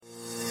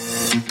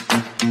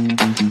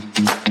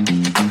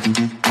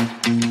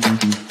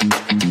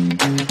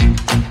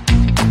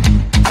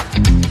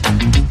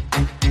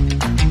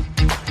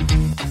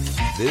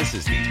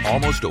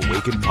Almost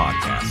Awakened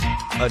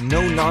podcast, a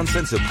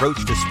no-nonsense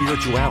approach to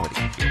spirituality.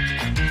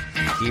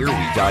 Here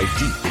we dive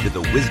deep into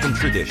the wisdom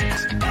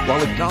traditions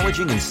while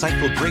acknowledging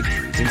insightful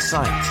breakthroughs in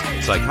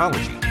science,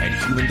 psychology, and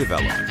human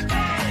development.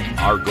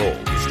 Our goal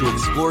is to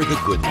explore the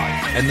good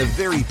life and the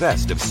very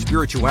best of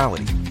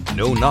spirituality.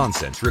 No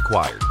nonsense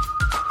required.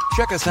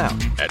 Check us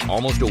out at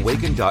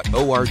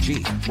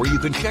almostawakened.org, where you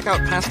can check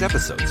out past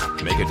episodes,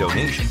 make a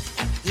donation,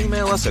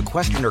 email us a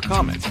question or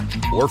comment,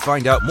 or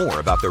find out more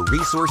about the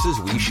resources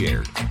we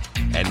shared.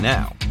 And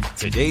now,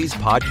 today's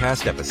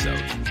podcast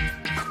episode.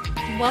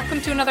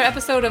 Welcome to another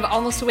episode of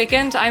Almost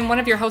Awakened. I'm one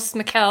of your hosts,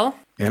 Mikkel.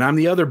 And I'm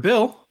the other,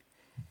 Bill.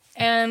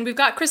 And we've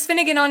got Chris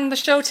Finnegan on the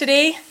show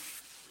today.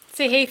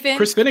 Say hey, Finn.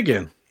 Chris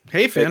Finnegan.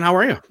 Hey, Finn. How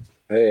are you?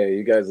 Hey,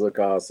 you guys look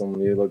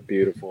awesome. You look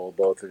beautiful,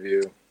 both of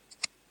you.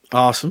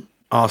 Awesome.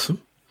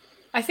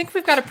 I think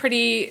we've got a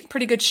pretty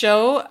good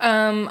show.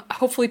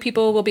 Hopefully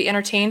people will be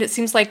entertained. It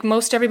seems like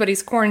most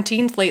everybody's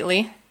quarantined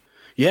lately.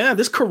 Yeah,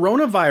 this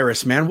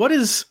coronavirus, man.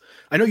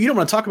 I know you don't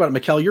want to talk about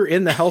it, Mikkel. You're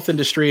in the health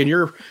industry, and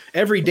your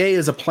every day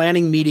is a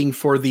planning meeting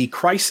for the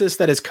crisis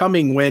that is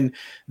coming when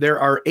there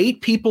are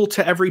 8 people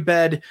to every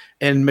bed,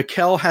 and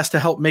Mikkel has to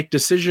help make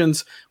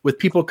decisions with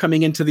people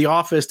coming into the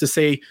office to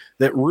say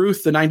that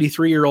Ruth, the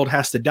 93-year-old,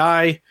 has to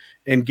die,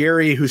 and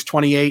Gary, who's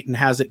 28 and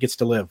has it, gets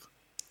to live.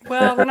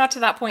 Well, we're not to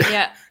that point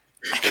yet.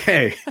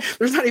 Okay,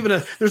 there's not even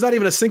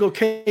a single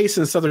case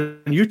in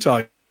southern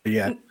Utah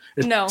yet.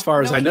 As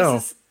far as I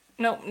know.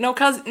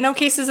 No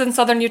cases in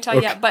southern Utah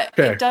yet, but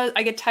it does.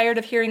 I get tired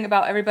of hearing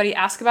about everybody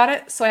ask about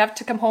it, so I have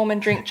to come home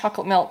and drink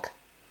chocolate milk.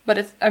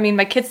 But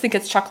my kids think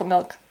it's chocolate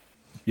milk.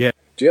 Yeah.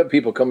 Do you have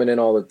people coming in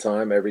all the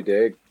time, every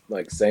day,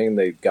 like saying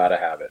they gotta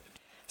have it?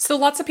 So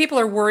lots of people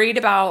are worried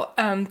about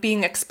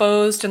being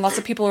exposed, and lots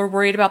of people are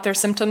worried about their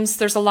symptoms.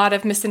 There's a lot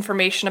of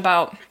misinformation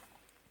about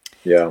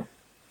the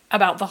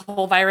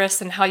whole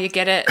virus and how you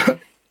get it.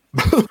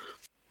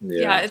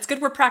 Yeah, it's good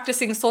we're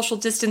practicing social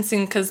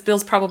distancing because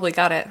Bill's probably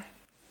got it.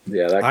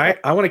 Yeah,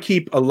 I want to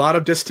keep a lot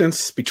of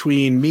distance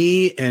between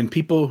me and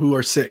people who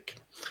are sick.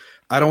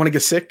 I don't want to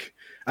get sick.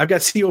 I've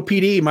got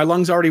COPD. My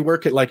lungs already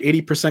work at like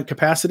 80%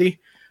 capacity.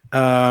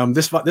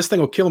 This thing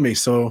will kill me.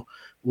 So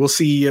we'll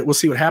see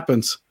what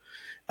happens.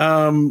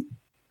 The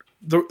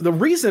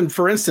reason,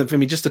 for instance,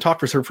 just to talk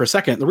for a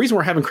second, the reason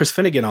we're having Chris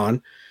Finnegan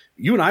on,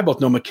 you and I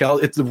both know,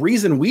 Mikkel, it's the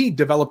reason we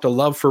developed a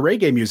love for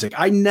reggae music.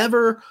 I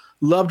never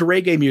loved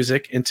reggae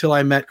music until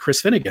I met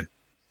Chris Finnegan.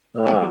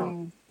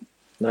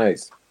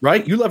 Nice.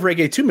 Right? You love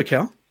reggae too,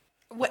 Mikkel.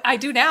 I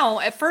do now.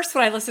 At first,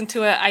 when I listened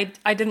to it,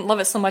 I didn't love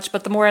it so much,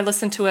 but the more I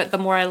listened to it, the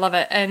more I love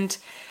it. And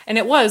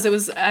it was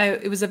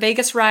a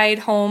Vegas ride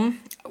home.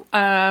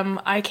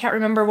 I can't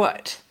remember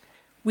what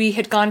we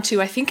had gone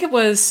to. I think it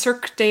was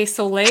Cirque du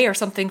Soleil or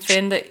something,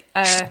 Finn,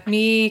 that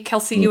me,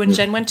 Kelsey, you, and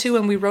Jen went to,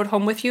 and we rode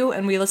home with you,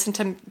 and we listened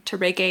to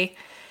reggae.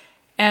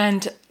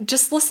 And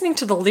just listening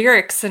to the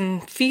lyrics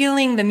and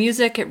feeling the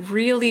music, it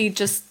really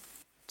just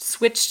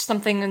switched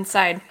something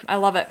inside. I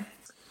love it.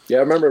 Yeah,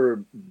 I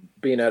remember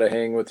being at a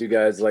hang with you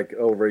guys like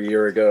over a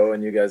year ago,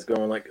 and you guys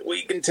going like,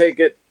 we can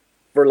take it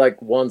for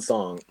like one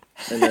song,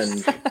 and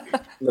then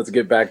let's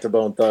get back to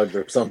Bone Thugs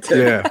or something.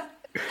 Yeah.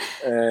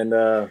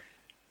 And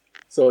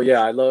so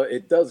yeah, I love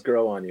it. Does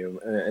grow on you,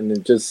 and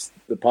it just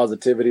the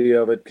positivity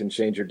of it can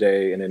change your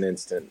day in an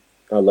instant.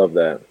 I love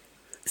that.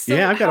 So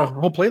I've got a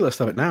whole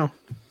playlist of it now.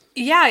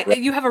 Yeah,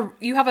 you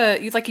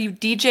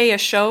DJ a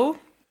show.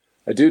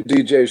 I do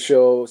DJ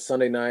show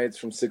Sunday nights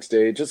from 6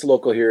 to 8, just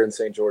local here in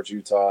St. George,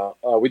 Utah.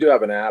 We do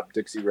have an app,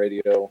 Dixie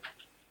Radio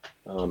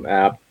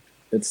app.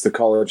 It's the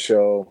college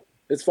show.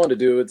 It's fun to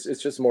do. It's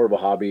just more of a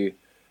hobby.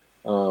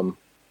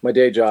 My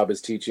day job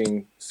is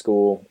teaching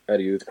school at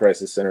a youth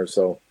crisis center.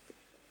 So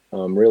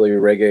really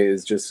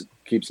reggae just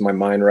keeps my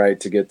mind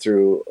right to get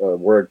through a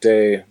work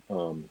day,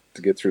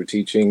 to get through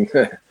teaching,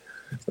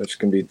 which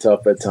can be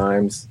tough at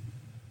times.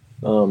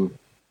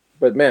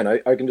 But man,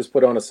 I can just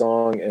put on a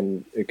song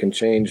and it can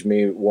change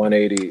me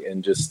 180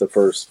 in just the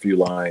first few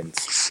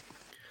lines.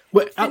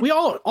 Well,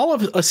 all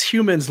of us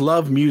humans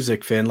love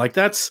music, Finn. Like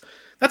that's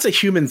a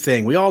human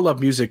thing. We all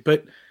love music,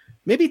 but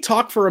maybe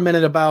talk for a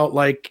minute about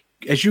like,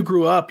 as you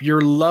grew up,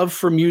 your love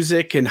for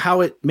music and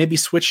how it maybe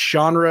switched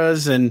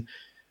genres and,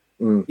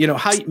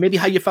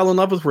 how you fell in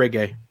love with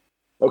reggae.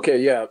 Okay.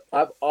 Yeah.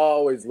 I've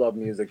always loved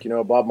music.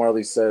 Bob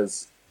Marley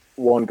says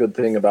one good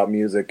thing about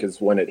music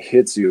is when it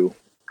hits you,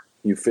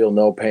 you feel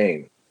no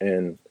pain.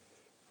 And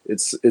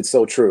it's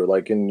so true.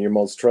 Like in your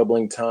most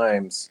troubling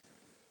times,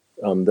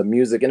 the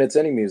music, and it's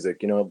any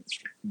music,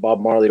 Bob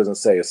Marley doesn't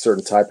say a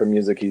certain type of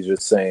music. He's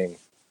just saying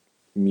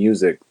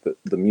music,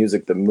 the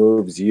music that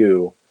moves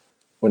you.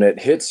 When it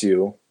hits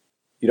you,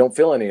 you don't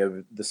feel any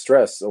of the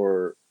stress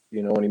or,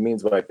 what he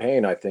means by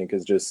pain, I think,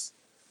 is just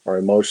our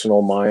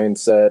emotional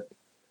mindset.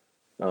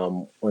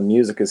 When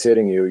music is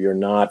hitting you, you're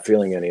not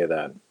feeling any of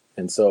that.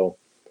 And so,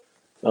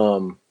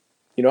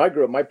 I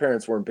grew up, my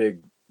parents weren't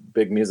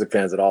big music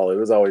fans at all. It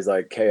was always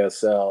like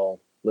KSL,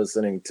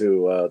 listening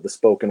to the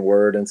spoken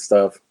word and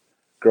stuff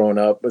growing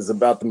up. It was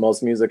about the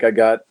most music I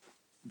got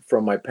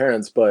from my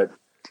parents. But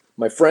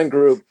my friend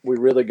group, we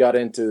really got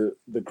into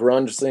the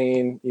grunge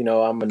scene. You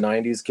know, I'm a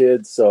 90s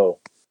kid, so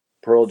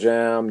Pearl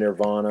Jam,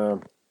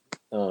 Nirvana.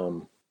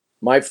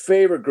 My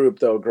favorite group,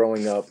 though,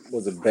 growing up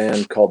was a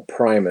band called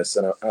Primus,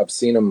 and I've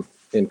seen them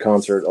in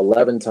concert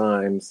 11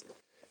 times,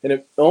 and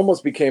it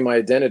almost became my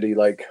identity.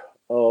 Like,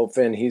 oh,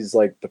 Finn, he's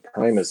like the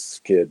Primus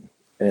kid,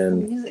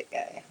 and music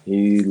guy.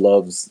 He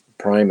loves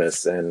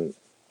Primus, and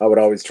I would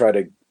always try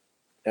to,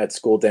 at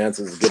school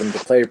dances, get him to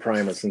play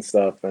Primus and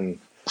stuff, and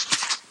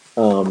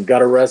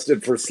got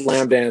arrested for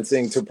slam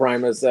dancing to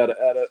Primus at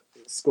a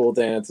school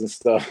dance and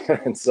stuff.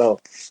 And so,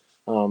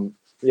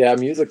 yeah,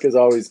 music has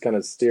always kind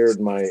of steered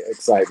my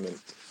excitement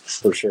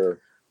for sure.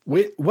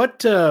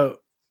 What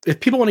if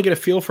people want to get a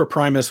feel for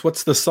Primus,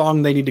 what's the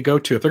song they need to go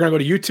to? If they're going to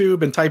go to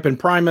YouTube and type in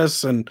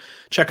Primus and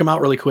check them out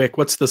really quick,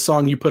 what's the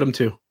song you put them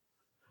to?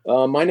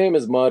 My Name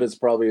is Mud is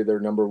probably their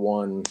number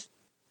one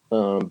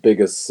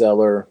biggest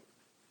seller.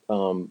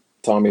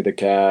 Tommy the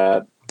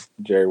Cat,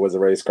 Jerry was a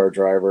race car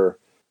driver.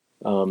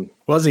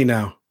 Was he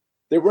now?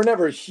 They were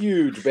never a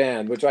huge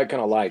band, which I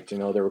kind of liked. You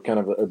know, they were kind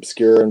of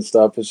obscure and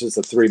stuff. It's just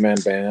a 3-man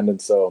band, and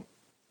so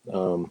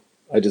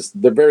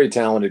they're very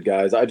talented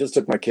guys. I just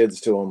took my kids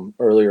to them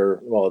earlier.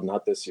 Well,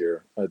 not this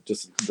year,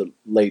 just the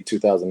late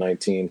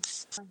 2019.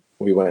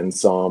 We went and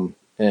saw them,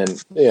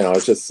 and you know,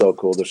 it's just so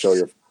cool to show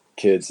your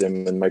kids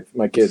him, and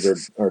my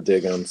kids are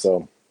digging them.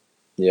 So,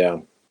 yeah.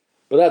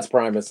 But that's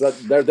Primus.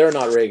 They're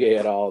not reggae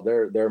at all.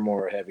 They're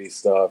more heavy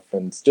stuff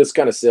and just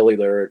kind of silly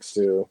lyrics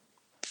too.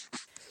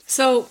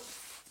 So,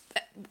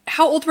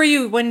 how old were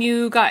you when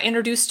you got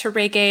introduced to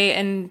reggae,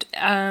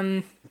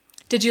 and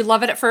did you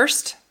love it at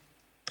first?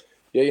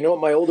 Yeah, you know what?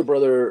 My older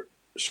brother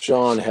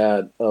Sean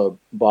had a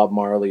Bob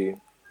Marley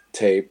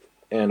tape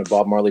and a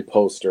Bob Marley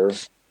poster,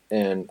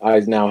 and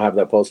I now have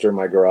that poster in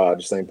my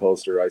garage. Same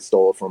poster. I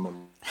stole it from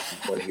him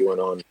when he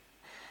went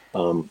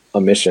on a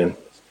mission.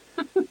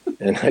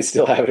 And I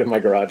still have it in my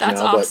garage now.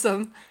 That's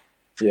awesome.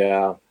 But,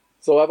 yeah.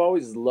 So I've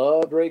always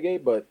loved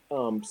reggae, but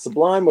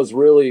Sublime was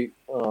really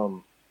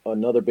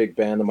another big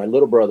band that my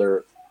little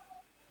brother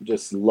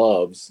just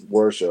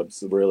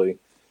worships, really.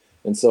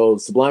 And so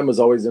Sublime was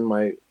always in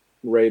my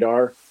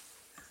radar,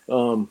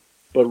 but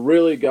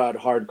really got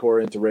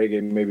hardcore into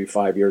reggae maybe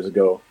 5 years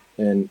ago.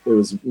 And it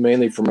was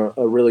mainly from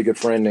a really good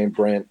friend named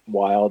Brent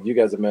Wild. You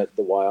guys have met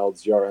the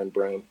Wilds, Yara and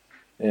Brent.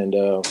 And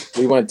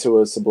we went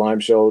to a Sublime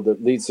show. The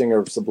lead singer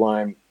of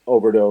Sublime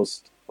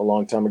overdosed a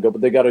long time ago, but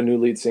they got a new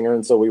lead singer,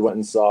 and so we went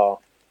and saw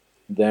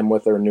them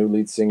with their new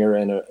lead singer,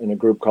 and a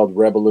group called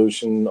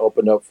Revolution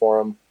opened up for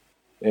them,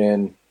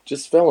 and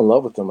just fell in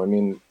love with them. I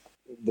mean,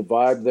 the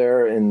vibe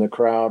there in the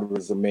crowd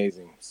was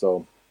amazing.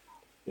 So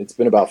it's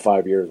been about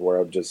 5 years where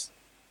I've just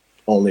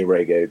only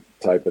reggae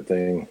type of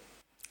thing.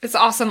 It's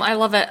awesome. I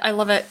love it. I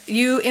love it.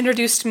 You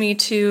introduced me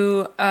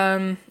to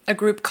a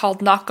group called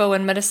Nako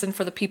and Medicine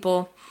for the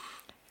People.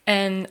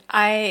 And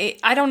I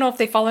don't know if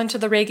they fall into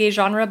the reggae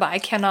genre, but I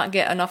cannot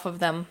get enough of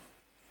them.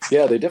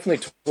 Yeah, they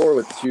definitely tour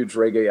with huge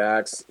reggae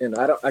acts, and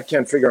I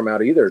can't figure them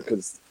out either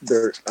because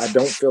I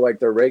don't feel like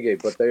they're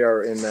reggae, but they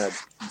are in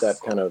that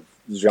kind of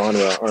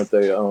genre, aren't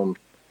they?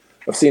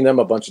 I've seen them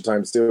a bunch of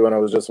times too, and I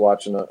was just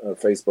watching a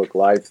Facebook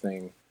Live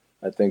thing.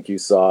 I think you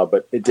saw,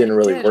 but it didn't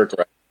really work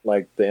right.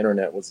 Like the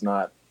internet was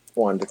not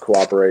wanting to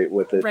cooperate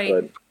with it, right.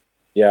 But.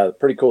 Yeah,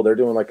 pretty cool. They're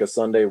doing like a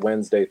Sunday,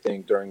 Wednesday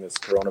thing during this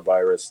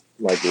coronavirus,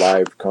 like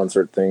live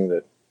concert thing.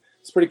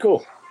 It's pretty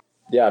cool.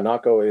 Yeah,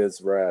 Nako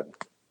is rad.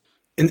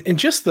 And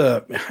just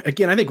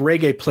again, I think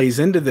reggae plays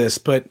into this,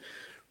 but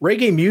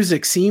reggae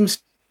music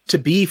seems to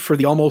be for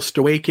the almost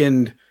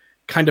awakened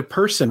kind of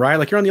person, right?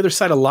 Like you're on the other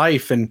side of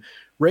life, and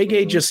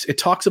reggae it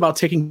talks about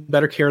taking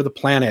better care of the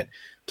planet,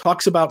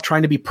 talks about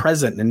trying to be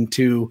present and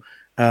to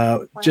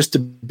just to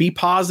be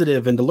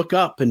positive and to look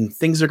up, and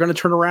things are going to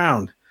turn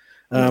around.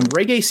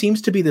 Reggae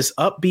seems to be this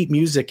upbeat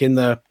music in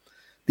the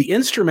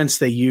instruments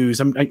they use.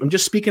 I'm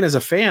just speaking as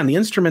a fan, the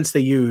instruments they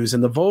use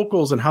and the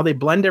vocals and how they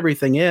blend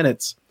everything in.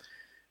 It's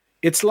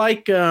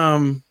like,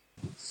 I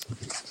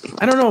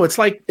don't know. It's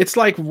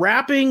like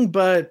rapping,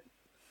 but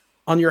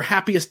on your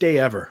happiest day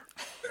ever.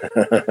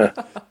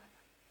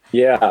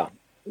 Yeah.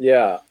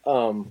 Yeah.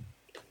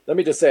 Let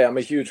me just say, I'm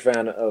a huge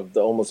fan of the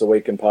Almost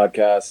Awakened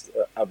podcast.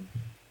 I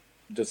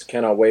just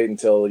cannot wait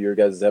until your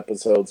guys'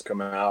 episodes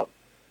come out.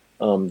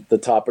 The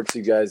topics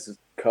you guys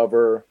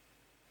cover,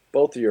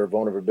 both of your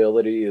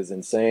vulnerability is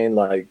insane.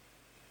 Like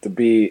to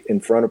be in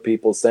front of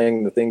people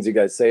saying the things you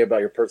guys say about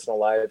your personal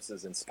lives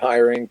is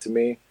inspiring to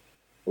me.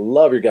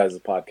 Love your guys'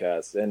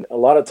 podcast. And a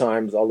lot of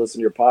times I'll listen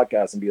to your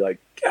podcast and be like,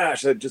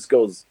 gosh, that just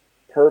goes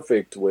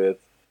perfect with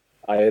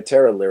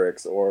Ayaterra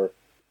lyrics or,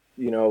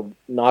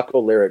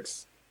 Nako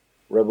lyrics,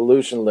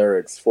 Revolution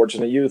lyrics,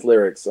 Fortunate Youth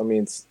lyrics. I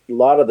mean, a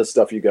lot of the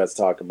stuff you guys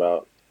talk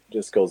about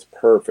just goes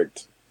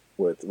perfect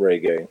with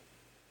reggae.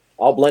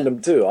 I'll blend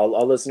them too.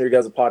 I'll listen to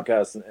your guys'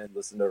 podcast and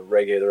listen to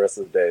reggae the rest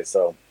of the day.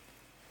 So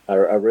I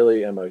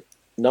really am a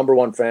number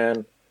one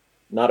fan,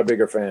 not a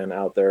bigger fan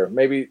out there.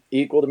 Maybe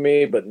equal to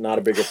me, but not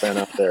a bigger fan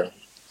out there.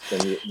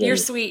 You're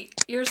sweet.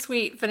 You're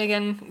sweet,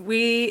 Finnegan.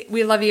 We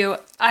love you.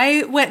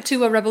 I went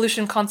to a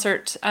Revolution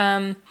concert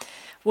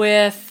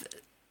with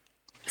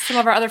some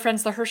of our other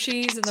friends, the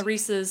Hershey's and the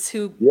Reese's,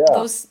 who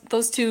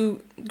those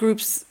two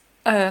groups,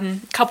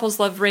 couples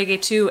love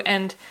reggae too.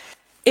 And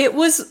it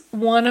was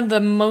one of the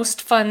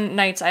most fun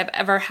nights I've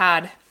ever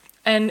had.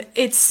 And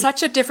it's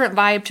such a different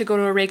vibe to go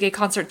to a reggae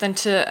concert than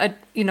to a,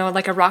 you know,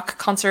 like a rock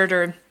concert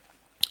or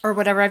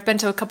whatever. I've been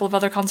to a couple of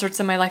other concerts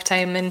in my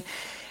lifetime,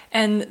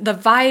 and the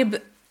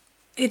vibe,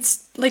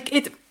 it's like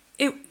it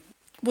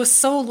was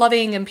so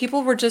loving, and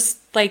people were just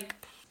like,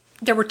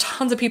 there were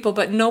tons of people,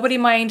 but nobody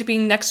minded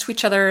being next to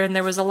each other, and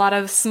there was a lot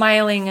of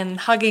smiling and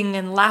hugging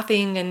and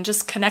laughing and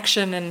just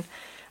connection, and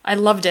I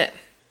loved it.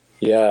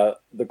 Yeah,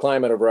 the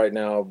climate of right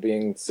now,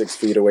 being 6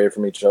 feet away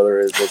from each other,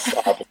 is just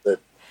opposite.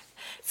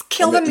 It's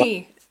killing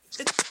me.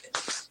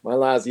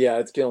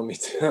 It's killing me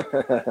too.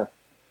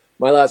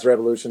 My last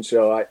Revolution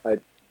show,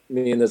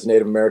 me and this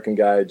Native American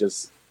guy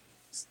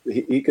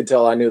he could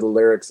tell I knew the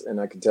lyrics, and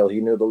I could tell he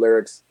knew the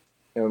lyrics,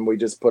 and we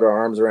just put our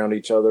arms around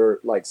each other,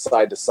 like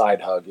side to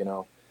side hug, you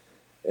know,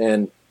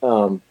 and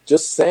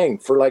just sang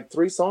for like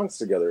 3 songs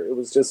together. It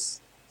was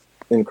just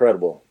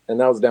incredible. And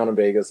that was down in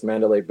Vegas,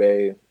 Mandalay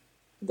Bay,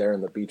 there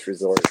in the beach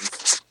resort.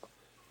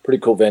 Pretty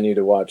cool venue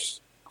to watch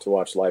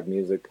live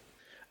music.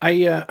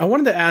 I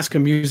wanted to ask a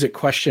music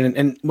question,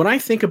 and when I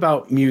think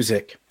about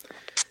music,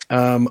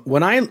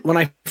 when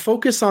I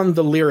focus on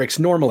the lyrics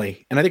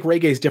normally, and I think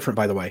reggae is different,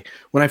 by the way.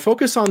 When I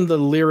focus on the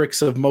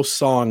lyrics of most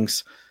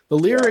songs, the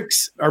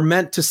lyrics are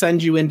meant to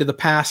send you into the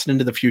past and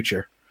into the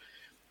future.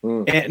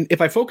 And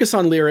if I focus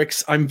on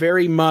lyrics, I'm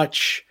very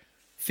much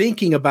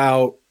thinking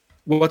about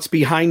what's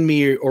behind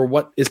me or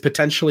what is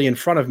potentially in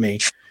front of me.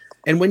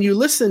 And when you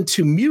listen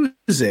to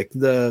music,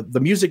 the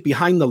music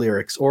behind the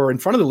lyrics, or in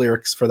front of the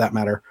lyrics for that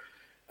matter,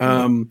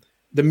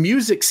 the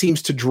music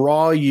seems to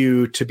draw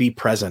you to be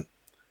present.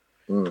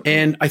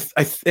 And I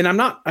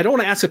don't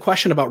want to ask a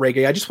question about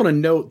reggae. I just want to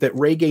note that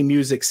reggae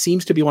music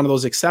seems to be one of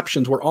those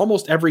exceptions where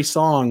almost every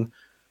song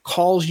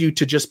calls you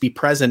to just be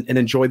present and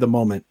enjoy the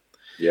moment.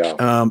 Yeah.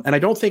 And I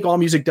don't think all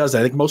music does that.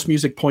 I think most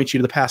music points you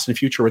to the past and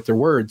future with their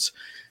words.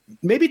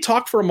 Maybe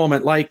talk for a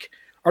moment. Like,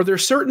 are there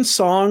certain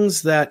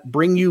songs that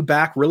bring you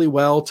back really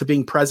well to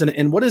being present?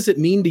 And what does it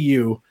mean to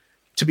you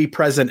to be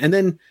present? And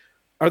then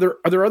are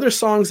there other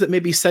songs that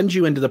maybe send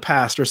you into the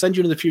past or send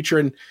you into the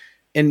future?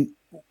 And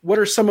what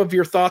are some of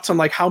your thoughts on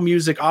like how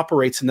music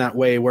operates in that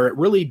way, where it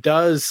really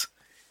does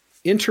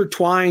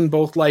intertwine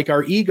both like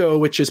our ego,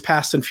 which is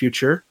past and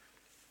future,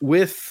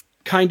 with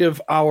kind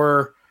of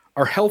our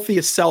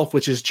healthiest self,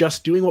 which is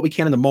just doing what we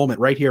can in the moment,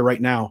 right here,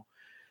 right now.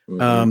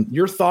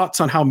 Your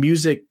thoughts on how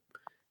music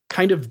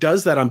kind of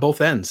does that on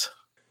both ends?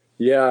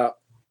 Yeah.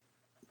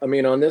 I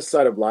mean, on this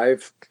side of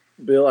life,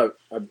 Bill,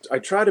 I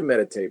try to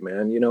meditate,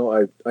 man. You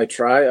know, I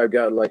try. I've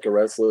got like a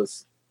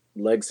restless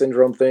leg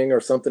syndrome thing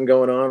or something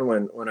going on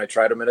when I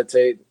try to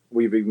meditate.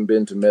 We've even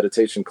been to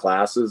meditation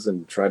classes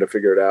and try to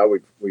figure it out.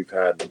 We've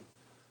had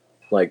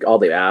like all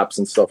the apps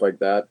and stuff like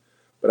that.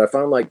 But I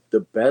found like the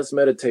best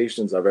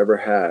meditations I've ever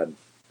had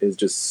is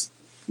just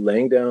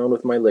laying down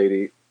with my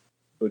lady,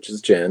 which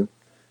is Jen,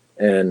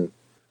 and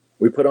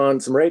we put on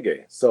some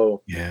reggae.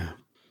 So yeah.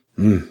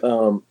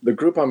 The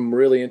group I'm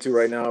really into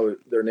right now,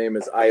 their name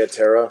is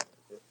Ayaterra.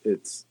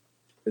 It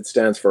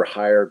stands for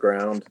Higher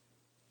Ground.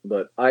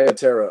 But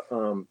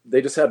Ayaterra,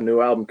 they just had a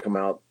new album come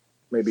out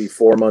maybe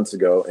 4 months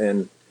ago.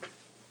 And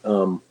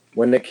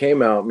when it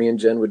came out, me and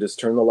Jen would just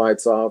turn the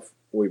lights off.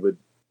 We would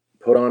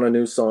put on a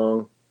new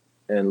song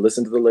and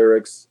listen to the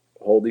lyrics,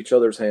 hold each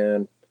other's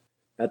hand.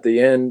 At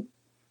the end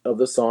of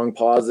the song,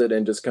 pause it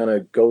and just kind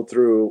of go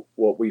through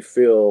what we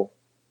feel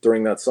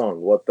during that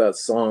song, what that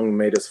song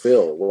made us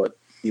feel, what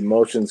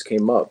emotions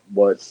came up,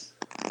 what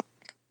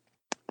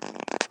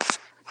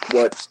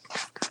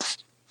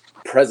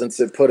presence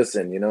it put us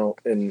in, you know.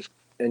 And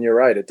you're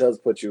right, it does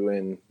put you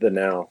in the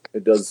now.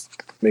 It does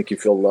make you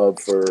feel love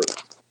for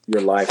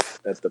your life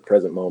at the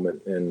present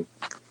moment. And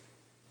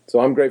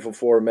so I'm grateful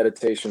for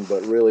meditation,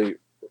 but really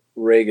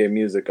reggae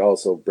music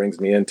also brings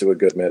me into a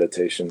good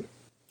meditation.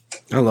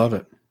 I love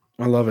it.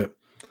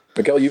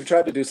 Mikkel, you've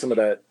tried to do some of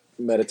that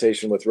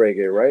meditation with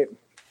reggae, right?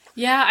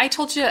 Yeah, I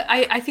told you,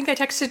 I think I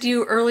texted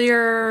you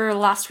earlier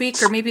last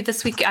week or maybe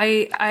this week.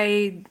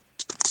 I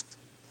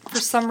for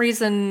some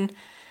reason,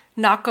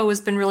 Nako has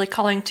been really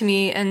calling to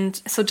me.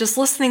 And so just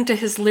listening to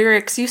his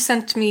lyrics, you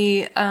sent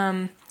me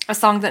a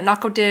song that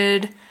Nako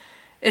did.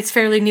 It's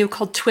fairly new,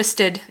 called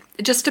Twisted.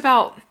 Just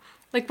about,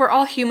 like, we're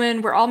all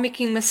human. We're all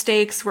making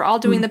mistakes. We're all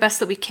doing the best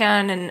that we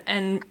can,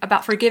 and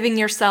about forgiving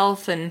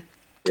yourself and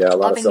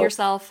loving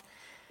yourself.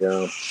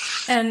 Yeah.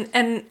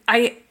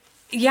 And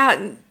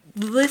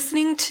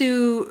listening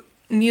to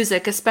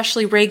music,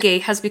 especially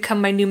reggae, has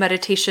become my new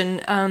meditation.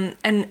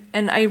 And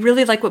I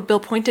really like what Bill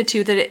pointed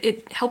to, that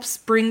it helps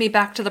bring me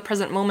back to the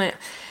present moment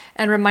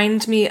and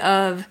remind me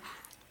of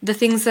the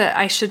things that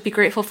I should be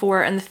grateful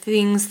for and the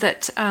things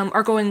that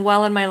are going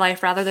well in my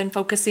life, rather than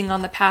focusing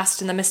on the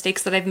past and the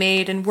mistakes that I've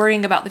made and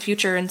worrying about the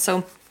future. And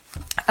so,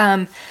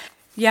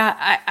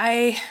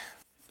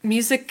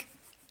 music,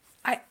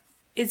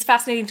 it's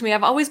fascinating to me.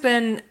 I've always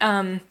been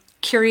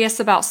curious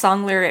about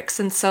song lyrics,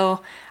 and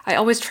so I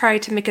always try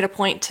to make it a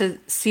point to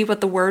see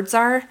what the words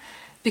are,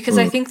 because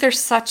I think there's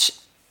such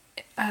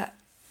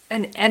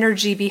an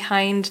energy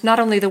behind not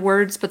only the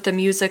words but the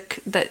music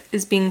that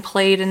is being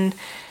played, and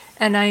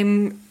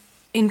I'm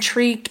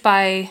intrigued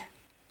by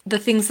the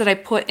things that I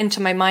put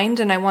into my mind,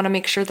 and I want to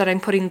make sure that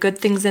I'm putting good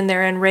things in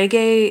there, and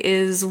reggae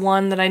is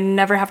one that I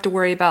never have to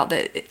worry about,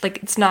 that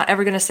it's not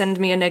ever going to send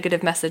me a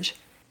negative message.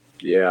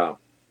 Yeah.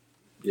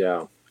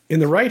 In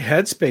the right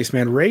headspace,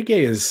 man,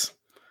 reggae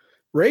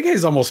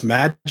is almost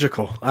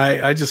magical.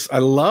 I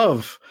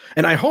love,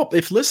 and I hope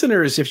if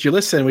you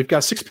listen, we've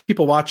got 6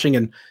 people watching,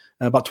 and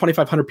about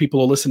 2,500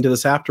 people will listen to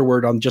this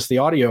afterward on just the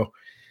audio.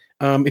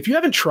 If you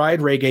haven't tried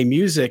reggae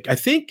music, I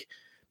think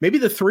maybe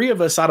the 3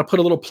 of us ought to put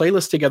a little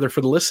playlist together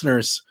for the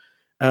listeners.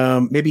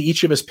 Maybe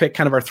each of us pick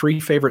kind of our 3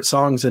 favorite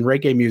songs in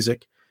reggae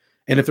music.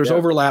 And if there's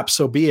overlap,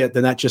 so be it.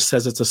 Then that just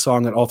says it's a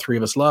song that all 3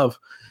 of us love.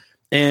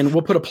 And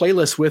we'll put a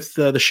playlist with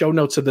the show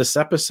notes of this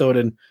episode.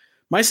 And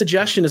my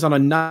suggestion is on a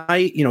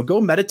night, go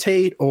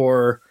meditate,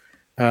 or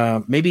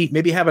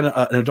maybe have an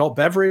adult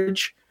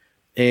beverage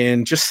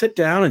and just sit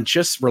down and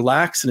just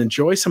relax and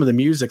enjoy some of the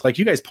music. Like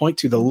you guys point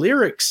to, the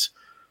lyrics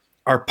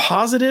are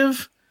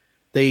positive.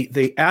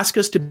 They ask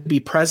us to be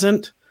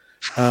present.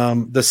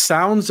 The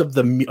sounds of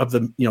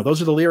the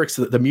those are the lyrics.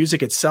 The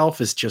music itself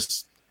is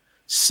just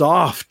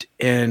soft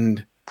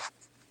and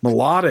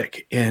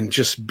melodic and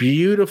just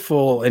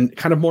beautiful and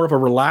kind of more of a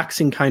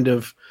relaxing kind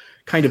of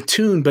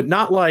tune, but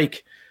not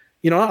like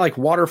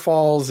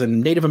waterfalls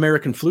and Native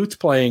American flutes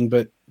playing,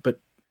 but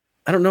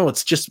I don't know.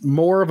 It's just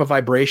more of a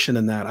vibration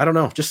than that. I don't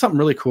know. Just something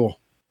really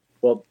cool.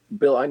 Well,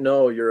 Bill, I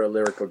know you're a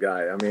lyrical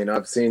guy. I mean,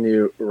 I've seen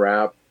you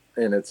rap,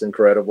 and it's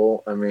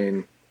incredible. I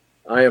mean,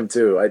 I am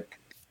too.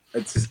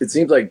 It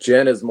seems like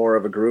Jen is more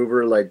of a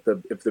groover. Like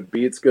if the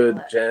beat's good,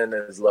 Jen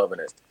is loving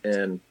it.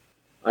 And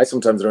I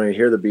sometimes don't even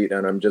hear the beat,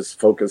 and I'm just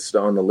focused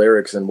on the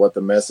lyrics and what the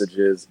message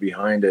is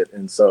behind it.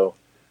 And so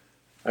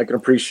I can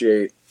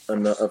appreciate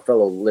a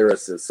fellow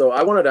lyricist. So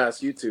I wanted to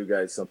ask you two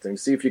guys something.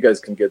 See if you guys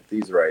can get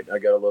these right. I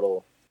got a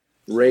little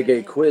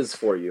reggae quiz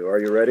for you. Are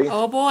you ready?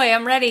 Oh boy,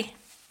 I'm ready.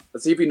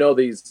 Let's see if you know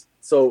these.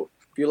 So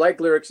if you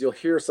like lyrics, you'll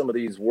hear some of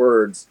these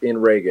words in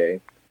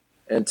reggae,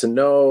 and to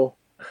know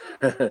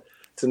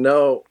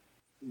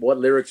what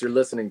lyrics you're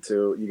listening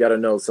to, you got to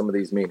know some of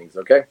these meanings.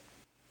 Okay.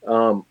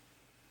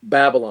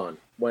 Babylon.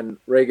 When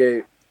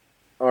reggae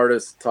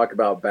artists talk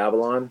about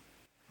Babylon,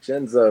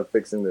 Jen's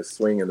fixing this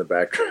swing in the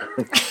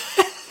background.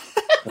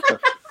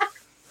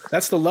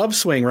 That's the love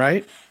swing,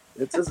 right?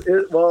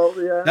 Well,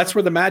 yeah. That's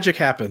where the magic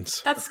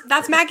happens.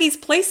 That's Maggie's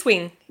play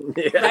swing,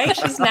 right?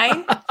 She's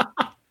 9.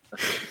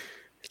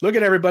 Look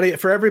at everybody.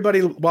 For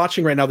everybody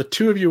watching right now, the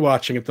 2 of you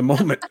watching at the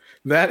moment,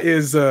 that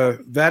is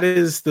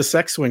the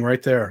sex swing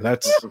right there.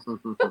 That's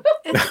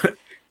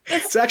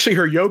it's actually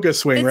her yoga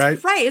swing,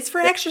 right? Right. It's for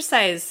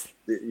exercise.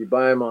 You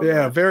buy them on.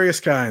 Yeah, various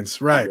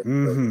kinds. Right.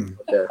 Mm-hmm.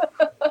 Yeah.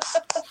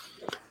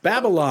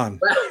 Babylon.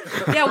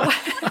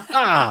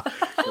 Yeah.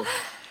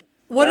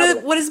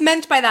 What is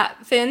meant by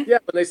that, Finn? Yeah,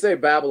 when they say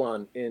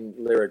Babylon in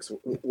lyrics,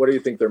 what do you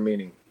think they're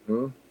meaning?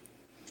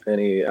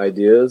 Any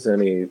ideas?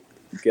 Any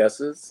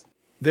guesses?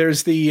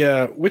 There's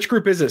the which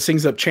group is it?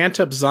 Sings up Chant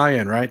Up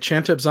Zion, right?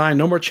 Chant Up Zion.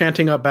 No more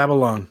chanting up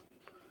Babylon.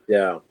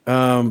 Yeah.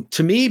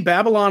 To me,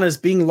 Babylon is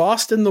being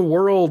lost in the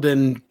world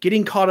and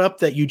getting caught up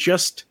that you're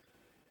just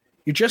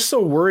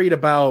so worried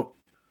about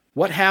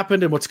what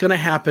happened and what's going to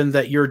happen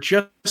that you're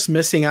just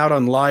missing out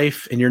on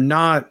life, and you're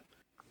not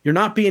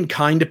being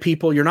kind to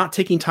people. You're not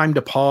taking time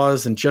to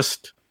pause and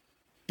just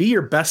be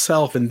your best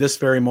self in this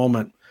very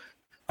moment.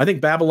 I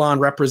think Babylon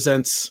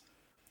represents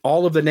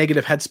all of the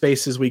negative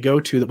headspaces we go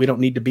to that we don't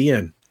need to be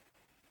in.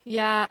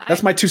 Yeah.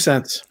 That's my 2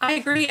 cents. I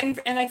agree. And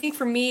I think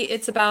for me,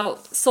 it's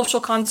about social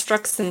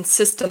constructs and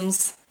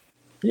systems.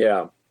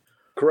 Yeah.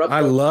 I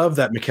love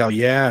that, Mikkel.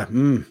 Yeah.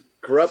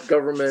 Corrupt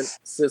government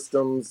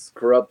systems,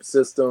 corrupt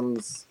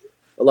systems.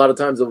 A lot of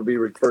times it will be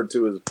referred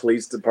to as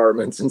police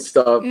departments and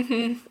stuff.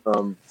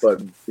 Mm-hmm.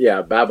 But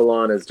yeah,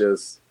 Babylon is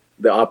just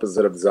the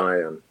opposite of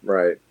Zion,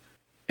 right?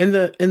 And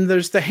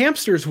there's the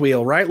hamster's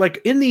wheel, right? Like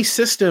in these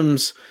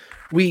systems,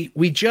 we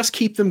just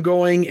keep them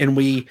going, and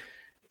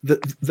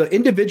the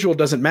individual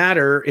doesn't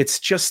matter. It's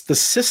just the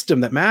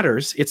system that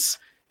matters. It's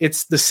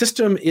the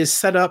system is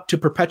set up to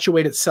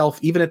perpetuate itself,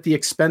 even at the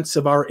expense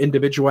of our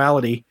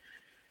individuality.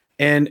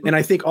 And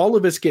I think all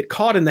of us get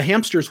caught in the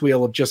hamster's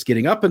wheel of just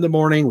getting up in the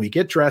morning. We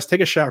get dressed, take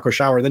a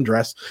shower, then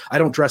dress. I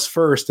don't dress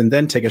first and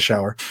then take a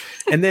shower,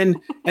 and then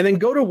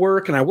go to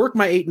work. And I work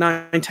my 8,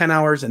 9, 10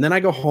 hours, and then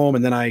I go home,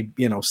 and then I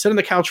sit on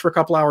the couch for a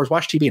couple hours,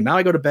 watch TV, and now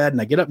I go to bed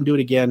and I get up and do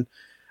it again.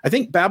 I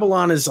think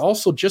Babylon is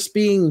also just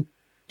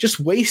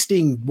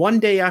wasting one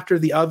day after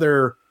the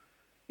other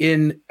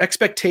in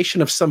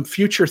expectation of some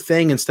future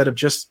thing, instead of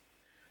just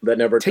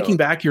taking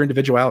back your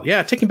individuality.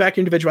 Yeah, taking back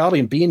your individuality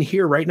and being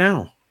here right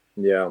now.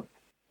 Yeah.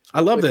 I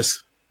love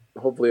this.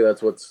 Hopefully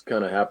that's what's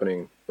kind of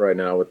happening right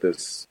now with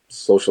this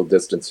social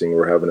distancing.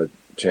 We're having a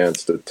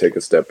chance to take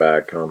a step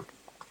back.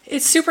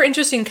 It's super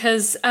interesting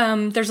because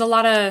there's a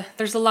lot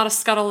of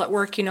scuttle at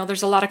work.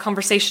 There's a lot of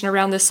conversation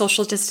around this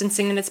social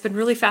distancing, and it's been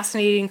really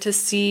fascinating to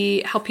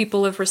see how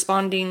people have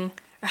responded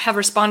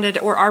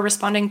or are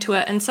responding to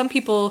it. And some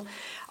people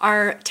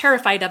are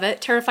terrified of it,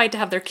 terrified to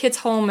have their kids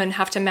home and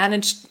have to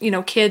manage,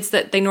 kids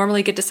that they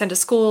normally get to send to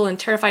school, and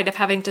terrified of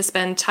having to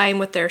spend time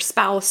with their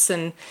spouse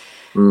and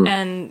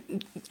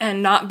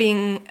not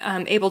being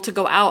able to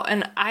go out.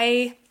 And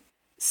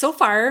so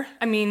far,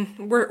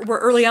 we're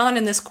early on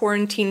in this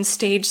quarantine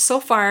stage. So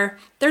far,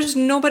 there's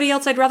nobody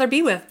else I'd rather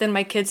be with than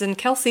my kids and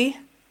Kelsey.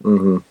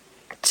 Mm-hmm.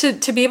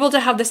 To be able to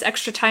have this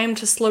extra time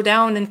to slow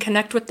down and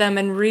connect with them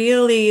and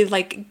really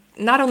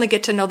not only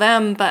get to know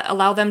them, but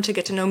allow them to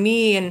get to know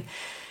me and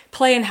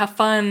play and have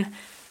fun.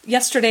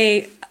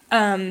 Yesterday,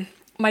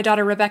 my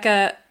daughter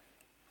Rebecca,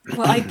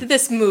 I did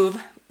this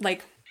move, I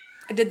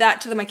did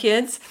that to my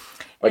kids.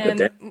 Like a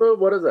dance move?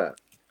 What is that?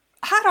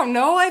 I don't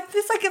know.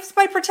 It's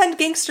my pretend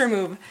gangster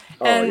move.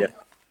 Oh, and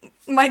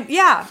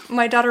yeah.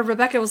 My daughter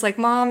Rebecca was like,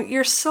 "Mom,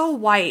 you're so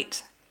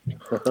white."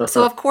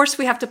 So of course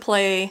we have to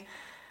play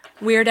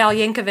Weird Al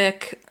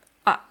Yankovic,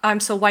 "I'm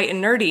So White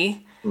and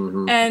Nerdy,"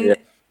 and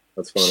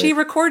that's funny. She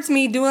records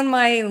me doing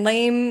my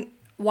lame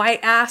white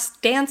ass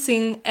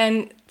dancing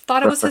and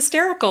thought it was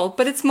hysterical.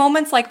 But it's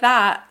moments like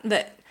that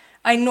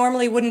I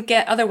normally wouldn't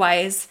get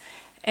otherwise,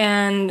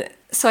 and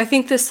so I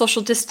think this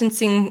social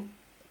distancing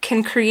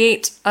can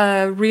create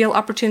a real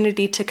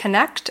opportunity to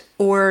connect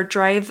or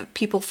drive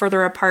people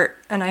further apart.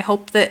 And I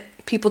hope that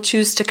people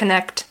choose to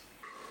connect.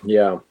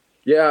 Yeah.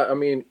 Yeah.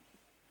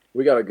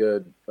 We got a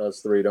good, us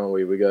three, don't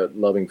we? We got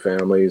loving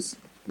families,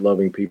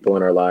 loving people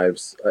in our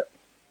lives.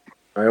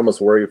 I almost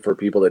worry for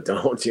people that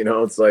don't,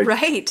 it's like,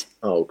 right.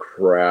 Oh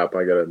crap.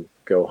 I got to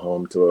go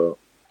home to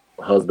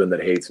a husband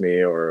that hates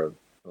me or a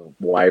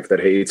wife that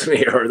hates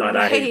me or that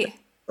I hate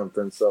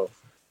something. So,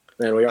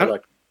 man, we are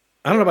like,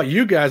 I don't know about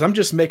you guys. I'm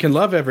just making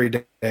love every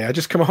day. I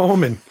just come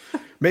home and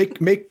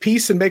make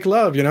peace and make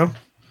love,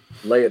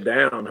 Lay it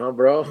down, huh,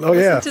 bro? Oh,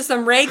 yeah. Listen to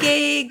some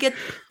reggae, get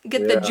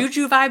the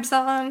juju vibes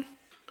on.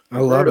 I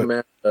love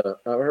it.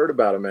 I heard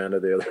about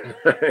Amanda the other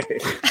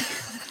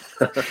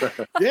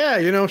night.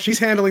 Yeah, she's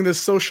handling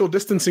this social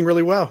distancing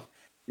really well.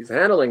 She's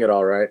handling it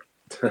all right.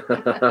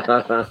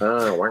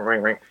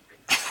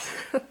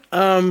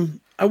 I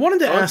wanted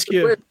to ask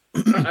you.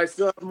 I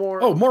still have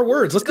more. Oh, more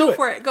words. Let's do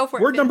it. Go for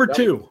it. Word number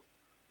 2.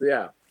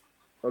 Yeah.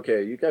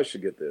 Okay, you guys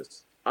should get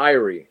this.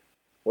 Irie.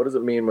 What does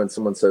it mean when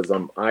someone says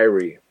I'm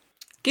Irie?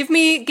 Give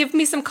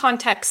me some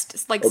context.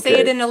 Say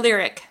it in a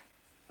lyric.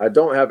 I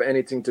don't have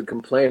anything to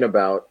complain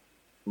about.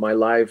 My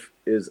life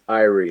is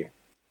Irie.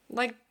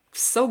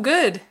 So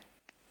good.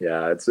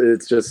 Yeah, it's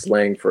just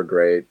slang for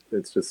great.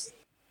 It's just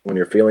when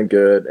you're feeling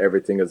good,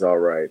 everything is all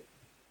right.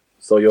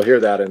 So you'll hear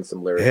that in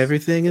some lyrics.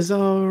 Everything is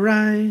all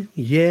right.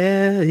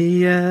 Yeah,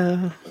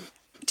 yeah.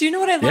 Do you know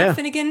what I love,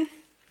 Finnegan?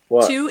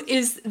 What? Too,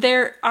 is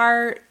there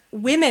are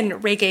women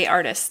reggae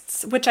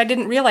artists, which I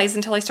didn't realize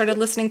until I started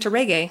listening to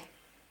reggae.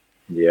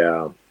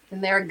 Yeah.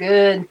 And they're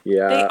good.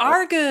 Yeah. They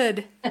are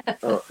good.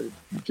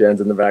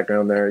 Jen's in the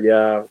background there.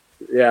 Yeah.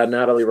 Yeah,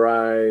 Natalie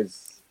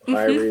Rise.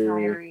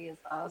 Irie is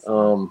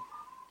awesome.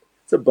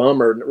 It's a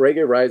bummer.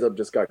 Reggae Rise Up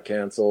just got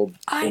canceled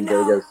in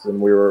Vegas, and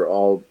we were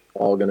all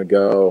gonna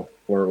go,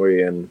 weren't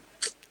we? And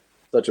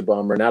such a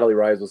bummer. Natalie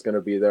Rise was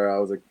gonna be there. I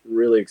was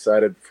really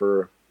excited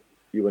for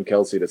you and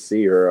Kelsey to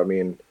see her.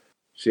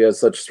 She has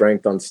such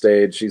strength on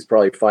stage. She's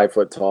probably 5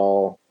 foot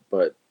tall,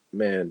 but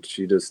man,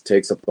 she just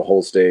takes up the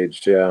whole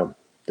stage. Yeah,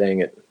 dang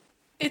it.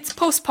 It's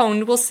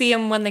postponed. We'll see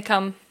them when they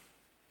come.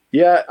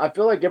 Yeah, I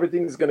feel like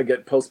everything's going to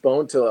get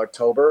postponed till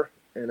October.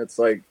 And it's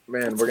like,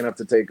 man, we're going to have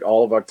to take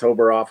all of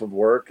October off of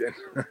work.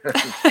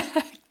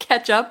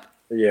 Catch up.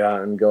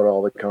 Yeah, and go to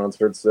all the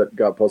concerts that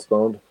got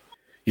postponed.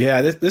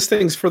 Yeah, this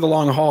thing's for the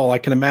long haul. I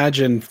can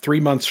imagine 3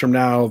 months from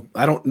now,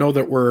 I don't know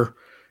that we're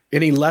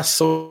any less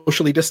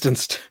socially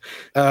distanced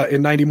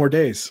in 90 more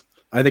days.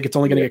 I think it's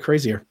only going to get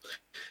crazier.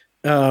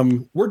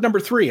 Word number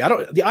 3.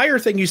 The ire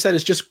thing you said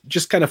is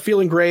just kind of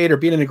feeling great or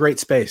being in a great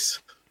space.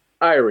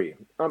 Irie.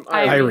 I'm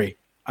Irie.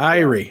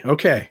 Irie.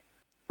 Okay.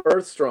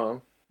 Earth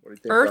strong. What do you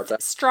think about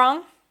that?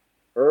 Strong?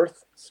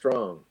 Earth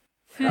strong.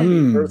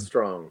 Happy Earth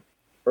strong.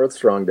 Earth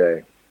strong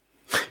day.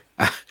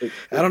 I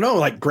don't know.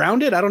 Like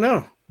grounded? I don't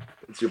know.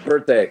 It's your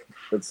birthday.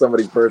 It's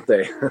somebody's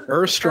birthday.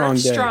 Earth strong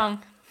Earth day.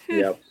 strong.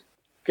 Yep.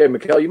 Okay,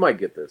 Mikkel, you might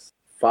get this.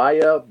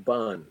 Fire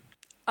bun.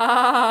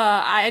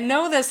 I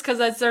know this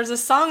because there's a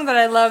song that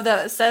I love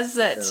that says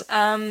that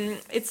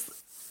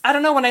it's, I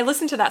don't know, when I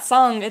listen to that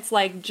song, it's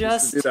like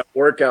just do that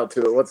workout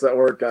to it. What's that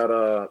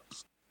workout?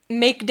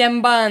 Make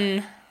them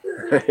bun.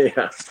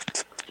 Yeah.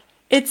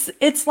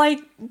 It's like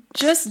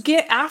just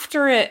get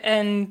after it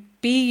and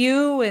be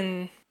you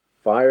and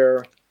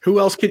fire. Who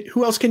else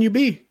can you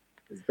be?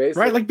 It's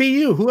right, like be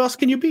you. Who else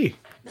can you be?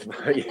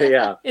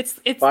 Yeah. It's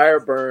fire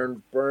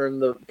burn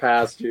the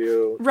past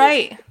you.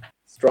 Right.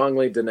 Just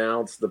strongly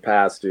denounce the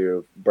past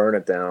you. Burn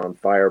it down.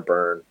 Fire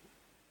burn.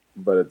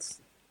 But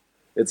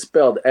it's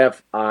spelled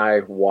Fiyah.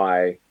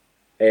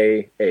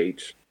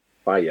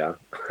 Fire.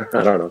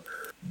 I don't know.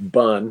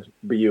 Bun.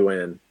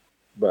 BUN.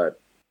 but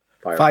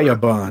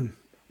Fireburn.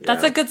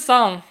 That's a good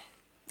song.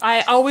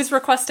 I always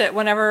request it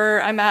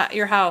whenever I'm at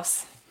your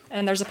house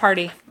and there's a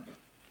party.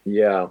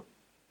 Yeah.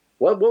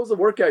 What was the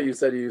workout you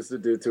said you used to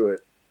do to it?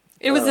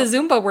 It was a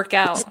Zumba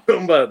workout.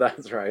 Zumba,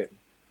 that's right.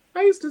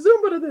 I used to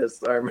Zumba to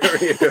this. I remember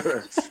you doing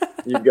it.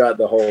 You've got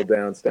the whole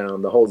dance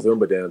down, the whole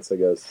Zumba dance, I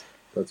guess.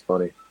 That's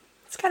funny.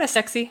 It's kind of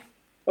sexy.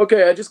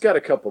 Okay, I just got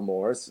a couple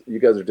more. You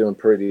guys are doing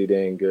pretty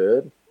dang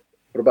good.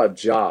 What about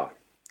Jah?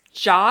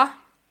 Jah?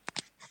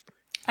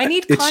 I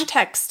need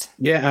context.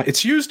 Yeah,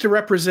 it's used to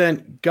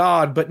represent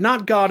God, but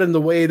not God in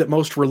the way that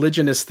most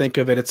religionists think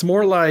of it. It's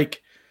more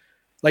like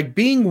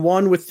being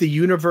one with the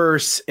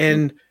universe,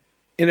 and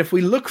if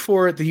we look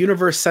for it, the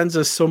universe sends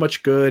us so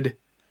much good,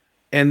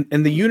 and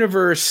the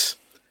universe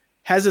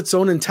has its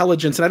own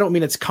intelligence, and I don't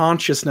mean it's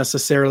conscious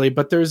necessarily,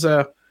 but there's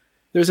an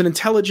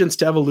intelligence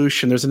to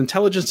evolution. There's an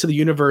intelligence to the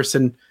universe,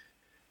 and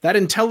that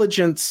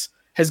intelligence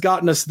has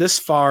gotten us this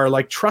far.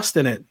 Like, trust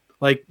in it.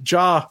 Like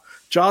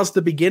Jah's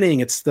the beginning.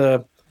 It's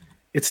the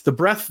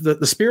breath,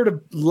 the spirit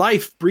of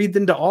life breathed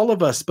into all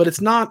of us. But it's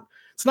not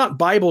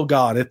Bible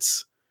God.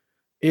 It's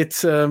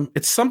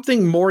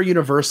something more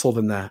universal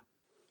than that.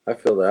 I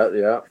feel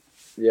that.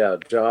 Yeah,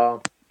 Jah.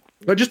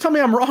 But just tell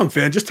me I'm wrong,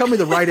 Finn. Just tell me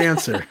the right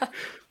answer.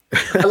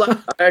 I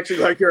actually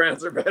like your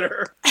answer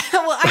better.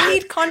 Well, I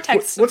need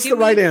context. What's the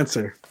right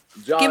answer?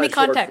 Jah Give me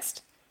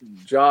context.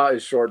 Jah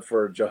is short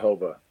for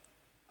Jehovah.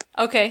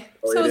 Okay.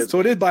 So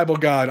it is Bible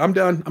God. I'm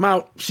done. I'm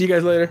out. See you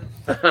guys later.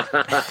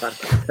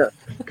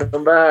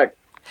 Come back.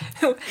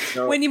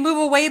 No. When you move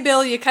away,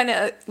 Bill, you kind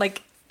of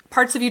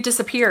parts of you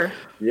disappear.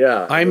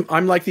 Yeah.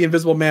 I'm like the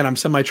Invisible Man. I'm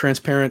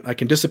semi-transparent. I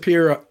can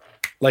disappear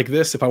like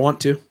this if I want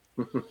to.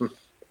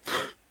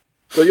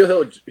 So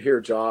you'll hear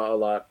Jah a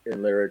lot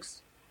in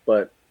lyrics,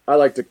 but I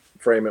like to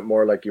frame it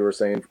more like you were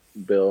saying,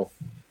 Bill.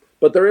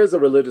 But there is a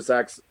religious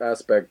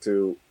aspect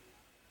to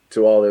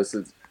all this.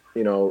 It's,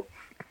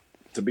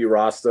 to be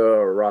Rasta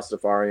or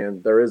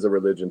Rastafarian, there is a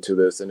religion to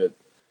this, and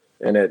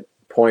it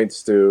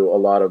points to a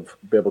lot of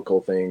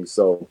biblical things.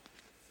 So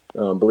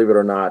believe it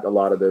or not, a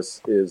lot of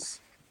this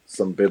is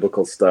some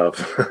biblical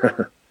stuff.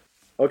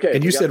 Okay.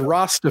 And you said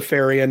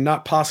Rastafarian,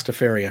 not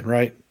Pastafarian,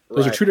 right?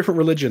 Those are two different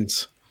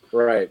religions.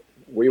 Right.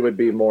 We would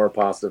be more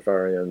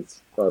Pastafarians,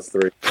 us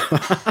three.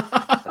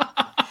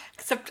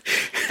 Except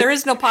there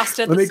is no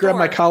pasta at the store. Let me grab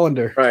my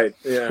colander. Right,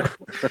 yeah.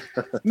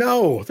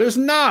 No, there's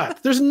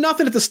not. There's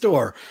nothing at the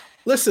store.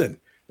 Listen,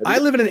 I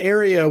live in an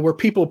area where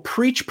people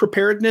preach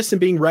preparedness and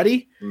being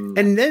ready,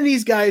 and then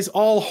these guys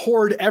all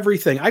hoard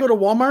everything. I go to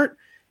Walmart,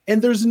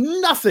 and there's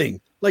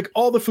nothing. Like,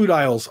 all the food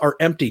aisles are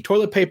empty.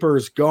 Toilet paper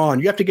is gone.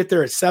 You have to get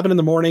there at 7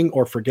 a.m.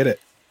 or forget it.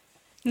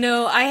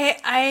 No,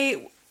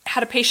 I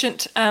had a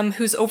patient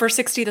who's over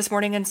 60 this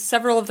morning, and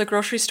several of the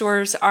grocery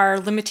stores are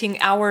limiting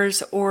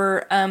hours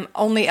or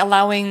only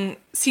allowing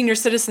senior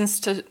citizens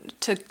to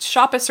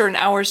shop at certain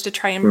hours to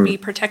try and be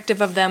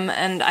protective of them.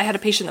 And I had a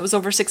patient that was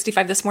over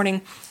 65 this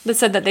morning that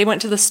said that they went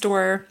to the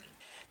store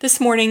this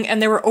morning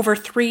and there were over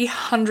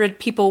 300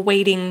 people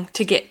waiting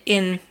to get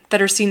in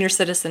that are senior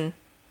citizen.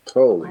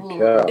 Holy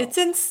cow. It's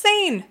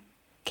insane.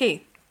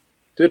 Okay.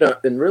 Dude,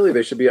 and really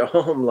they should be at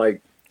home,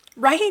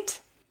 Right?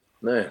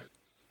 Man.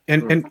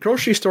 And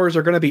grocery stores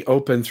are going to be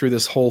open through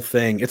this whole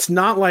thing. It's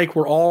not like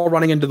we're all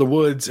running into the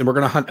woods and we're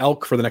going to hunt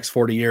elk for the next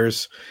 40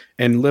 years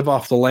and live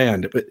off the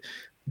land. But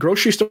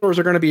grocery stores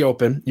are going to be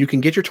open. You can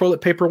get your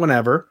toilet paper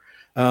whenever.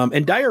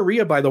 And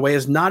diarrhea, by the way,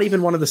 is not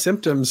even one of the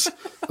symptoms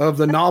of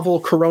the novel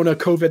Corona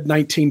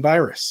COVID-19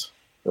 virus.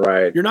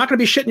 Right. You're not going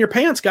to be shitting your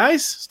pants,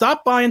 guys.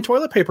 Stop buying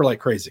toilet paper like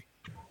crazy.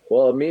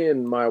 Well, me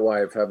and my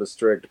wife have a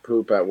strict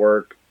poop at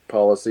work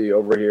policy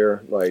over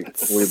here.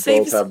 We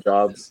both have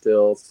jobs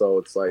still. So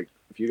it's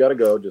if you got to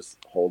go, just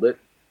hold it,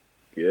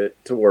 get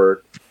to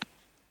work.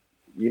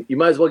 You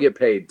might as well get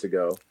paid to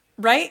go.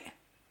 Right?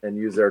 And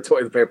use their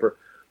toilet paper.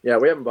 Yeah,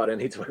 we haven't bought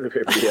any toilet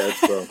paper yet.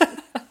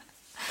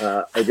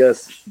 So I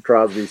guess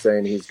Crosby's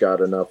saying he's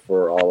got enough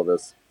for all of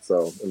us.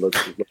 So it looks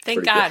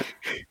Thank God.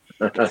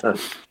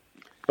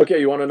 Okay,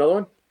 you want another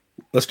one?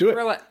 Let's do it.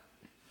 Throw it.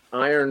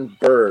 Iron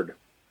Bird.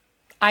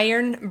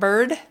 Iron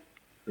Bird?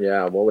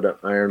 Yeah, what would an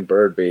iron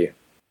bird be?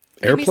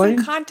 Airplane? Give me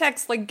some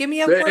context. Give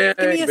me a word.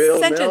 Give me a Bill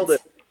sentence. nailed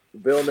it.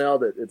 Bill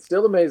nailed it. It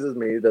still amazes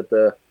me that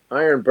the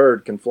iron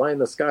bird can fly in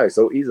the sky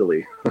so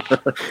easily.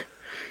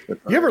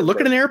 You ever look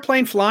at an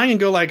airplane flying and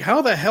go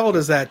how the hell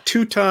does that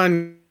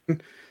 2-ton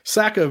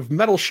sack of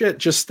metal shit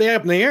just stay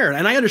up in the air?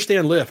 And I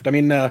understand lift. I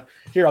mean,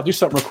 here, I'll do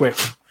something real quick.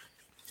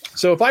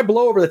 So if I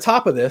blow over the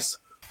top of this,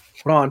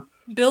 hold on.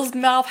 Bill's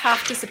mouth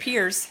half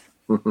disappears.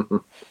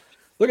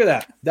 Look at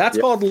that. That's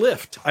called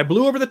lift. I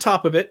blew over the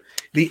top of it.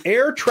 The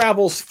air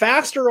travels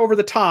faster over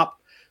the top,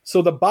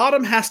 so the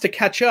bottom has to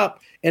catch up,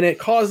 and it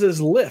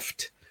causes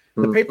lift.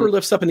 The paper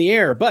lifts up in the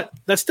air, but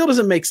that still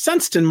doesn't make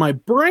sense in my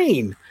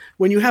brain.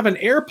 When you have an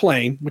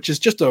airplane, which is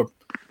just a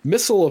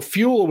missile of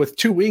fuel with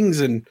 2 wings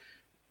and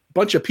a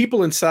bunch of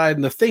people inside,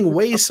 and the thing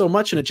weighs so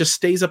much and it just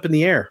stays up in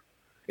the air.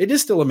 It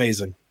is still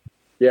amazing.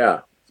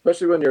 Yeah,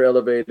 especially when you're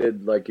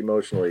elevated,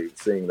 emotionally,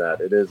 seeing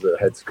that. It is a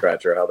head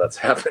scratcher how that's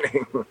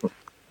happening.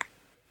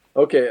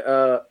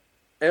 Okay,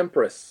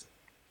 Empress.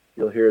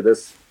 You'll hear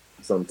this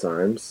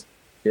sometimes.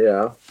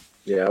 Yeah,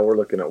 we're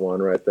looking at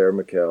one right there,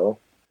 Mikkel.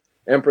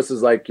 Empress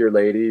is like your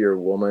lady, your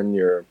woman,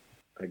 your,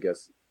 I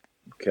guess,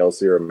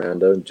 Kelsey or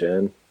Amanda,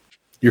 Jen.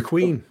 Your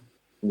queen.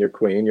 Your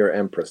queen, your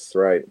Empress,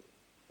 right?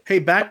 Hey,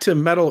 back to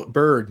Metal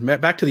Bird.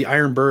 Back to the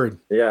Iron Bird.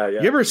 Yeah.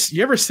 You ever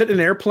sit in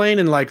an airplane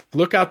and like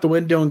look out the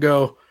window and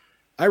go,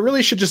 I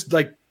really should just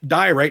like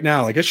die right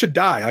now. Like, it should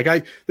die.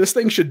 Like, this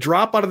thing should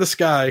drop out of the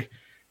sky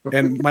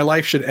and my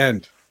life should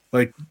end.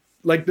 Like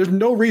there's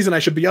no reason I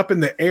should be up in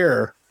the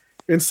air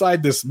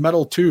inside this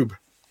metal tube.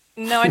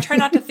 No, I try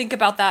not to think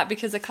about that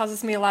because it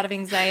causes me a lot of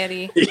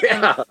anxiety.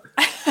 Yeah.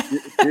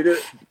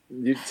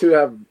 You two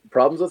have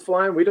problems with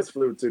flying? We just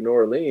flew to New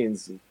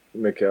Orleans,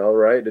 Mikkel,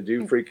 right? Did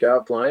you freak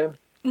out flying?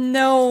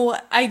 No,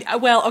 I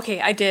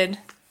did.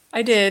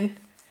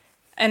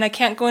 And I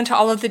can't go into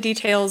all of the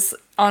details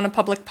on a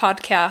public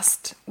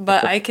podcast,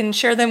 but I can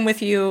share them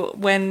with you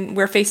when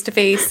we're face to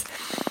face.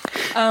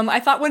 I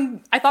thought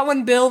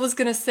when Bill was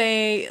gonna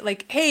say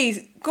like,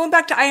 "Hey, going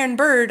back to Iron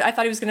Bird," I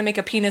thought he was gonna make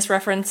a penis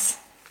reference.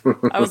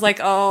 I was like,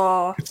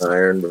 "Oh,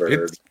 Iron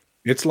Bird."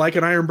 It's like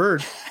an Iron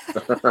Bird.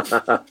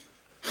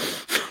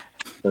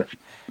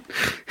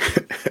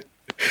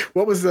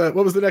 What was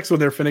the next one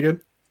there,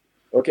 Finnegan?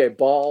 Okay,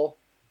 ball,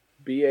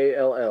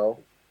 Ball,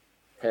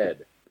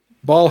 head.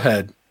 Ball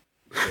head.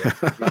 Yeah,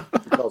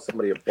 you call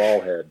somebody a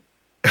ball head.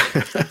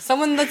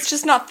 someone that's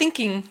just not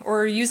thinking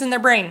or using their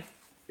brain."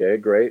 Okay,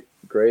 great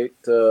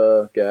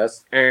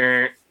guess.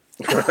 Bill,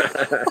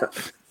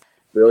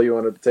 you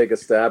want to take a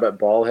stab at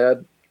ball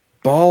head?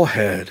 Ball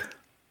head.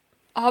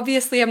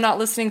 Obviously, I'm not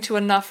listening to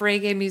enough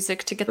reggae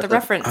music to get the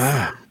reference.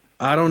 I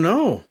don't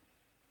know.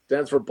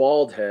 Stands for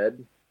bald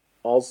head,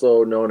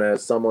 also known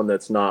as someone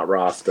that's not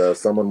Rasta,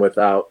 someone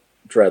without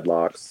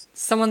dreadlocks.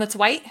 Someone that's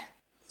white?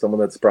 Someone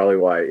that's probably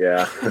white,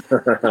 yeah.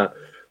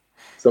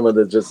 Someone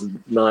that's just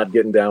not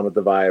getting down with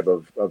the vibe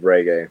of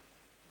reggae.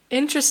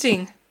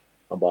 Interesting.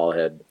 A bald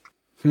head.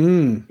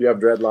 If you have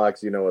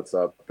dreadlocks, you know what's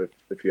up.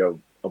 If you have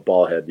a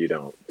bald head, you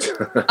don't.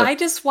 I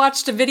just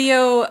watched a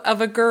video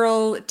of a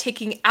girl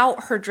taking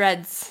out her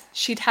dreads.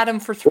 She'd had them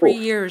for 3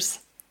 years.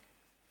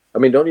 I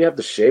mean, don't you have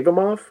to shave them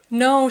off?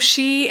 No,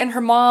 she and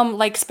her mom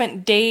like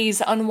spent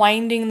days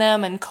unwinding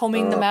them and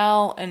combing them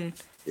out, and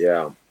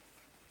yeah,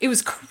 it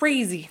was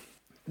crazy.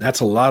 That's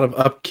a lot of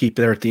upkeep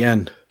there at the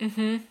end.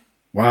 Mm-hmm.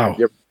 Wow.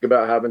 You ever think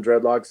about having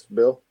dreadlocks,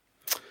 Bill?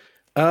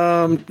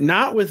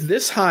 Not with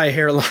this high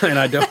hairline,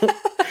 I don't.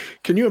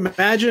 Can you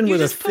imagine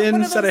with a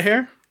thin set of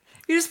hair?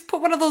 You just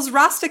put one of those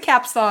Rasta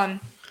caps on.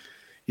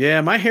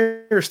 Yeah, my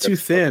hair is too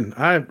thin.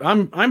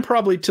 I'm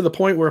probably to the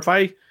point where if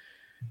I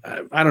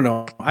don't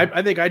know.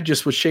 I think I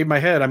just would shave my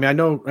head. I mean, I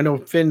know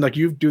Finn, like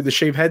you do the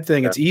shave head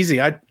thing. It's easy.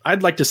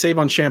 I'd like to save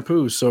on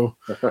shampoo, so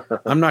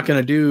I'm not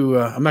gonna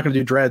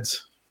do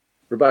dreads.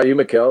 What about you,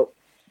 Mikkel?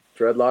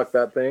 Dreadlock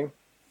that thing?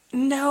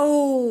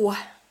 No.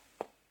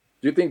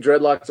 Do you think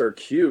dreadlocks are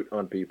cute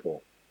on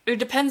people? It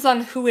depends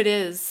on who it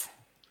is.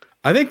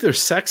 I think they're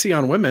sexy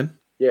on women.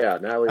 Yeah,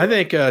 Natalie. I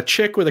think a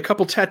chick with a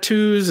couple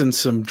tattoos and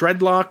some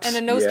dreadlocks and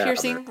a nose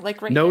piercing,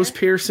 like right nose here.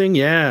 piercing.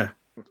 Yeah,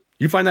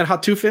 you find that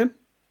hot too, Finn?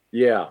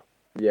 Yeah.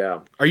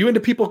 Are you into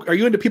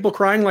people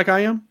crying like I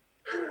am?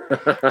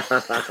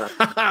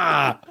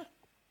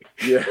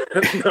 Yeah,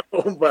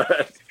 no,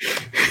 but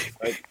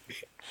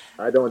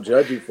I don't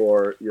judge you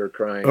for your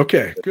crying.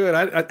 Okay,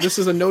 good. This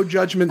is a no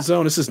judgment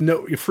zone. This is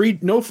no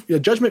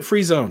judgment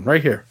free zone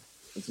right here.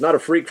 It's not a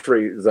freak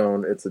free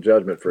zone. It's a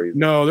judgment free zone.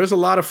 No, there's a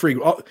lot of freak.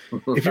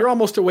 If you're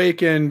almost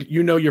awakened,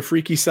 you know your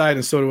freaky side,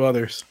 and so do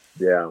others.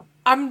 Yeah.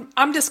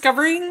 I'm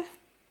discovering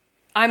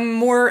I'm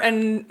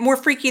more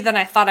freaky than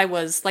I thought I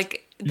was.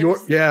 Like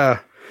Anyway,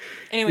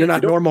 you're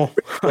not normal.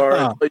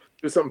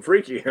 Do something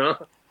freaky, huh?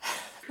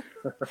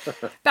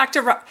 Back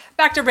to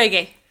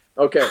reggae.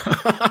 Okay.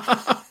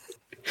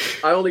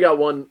 I only got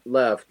one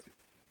left.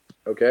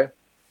 Okay.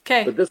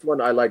 Okay. But this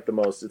one I like the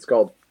most. It's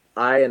called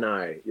I and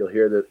I. You'll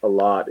hear that a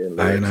lot in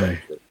lyrics.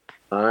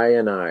 I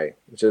and I.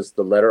 Just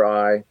the letter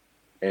I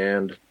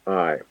and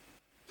I.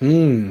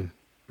 I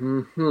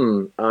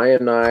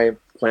and I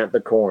plant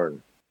the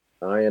corn.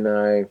 I and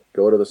I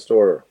go to the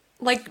store.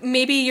 Like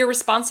maybe you're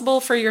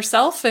responsible for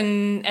yourself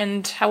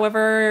and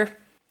however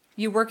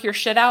you work your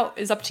shit out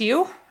is up to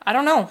you. I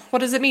don't know. What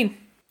does it mean?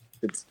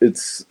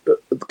 It's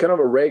kind of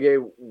a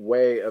reggae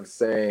way of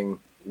saying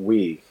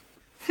we.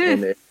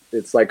 And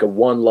it's like a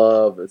one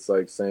love. It's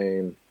like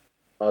saying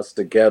us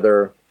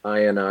together, I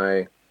and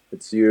I.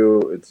 It's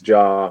you, it's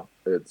Ja,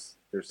 it's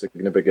your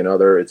significant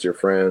other, it's your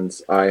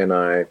friends, I and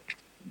I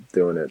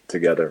doing it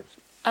together.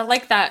 I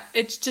like that.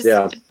 It's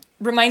just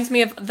reminds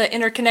me of the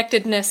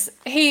interconnectedness.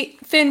 Hey,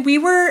 Finn, we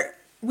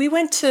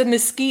went to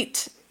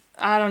Mesquite,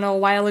 I don't know, a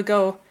while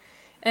ago.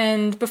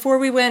 And before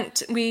we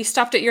went, we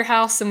stopped at your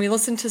house and we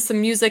listened to some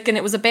music, and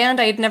it was a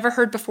band I had never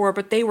heard before,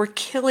 but they were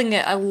killing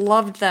it. I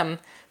loved them.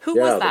 Who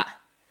was that?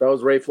 That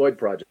was Ray Floyd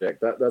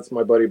Project. That's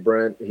my buddy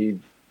Brent.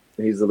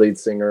 He's the lead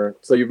singer.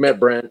 So you've met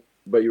Brent,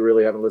 but you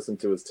really haven't listened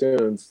to his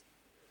tunes.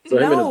 So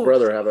him and his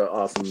brother have an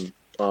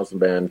awesome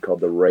band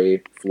called the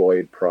Ray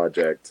Floyd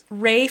Project.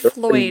 Ray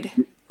Floyd.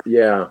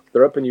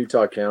 They're up in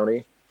Utah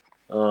County.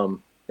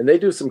 And they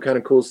do some kind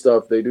of cool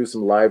stuff. They do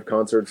some live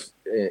concerts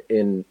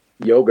in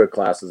yoga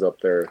classes up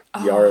there.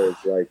 Oh. Yara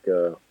is like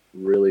a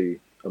really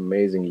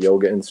amazing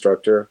yoga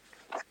instructor.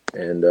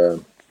 And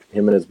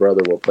him and his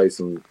brother will play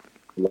some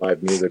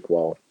live music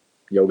while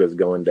yoga's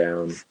going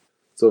down.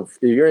 So if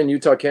you're in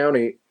Utah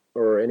County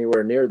or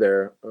anywhere near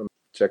there,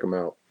 check them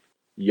out.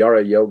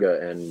 Yara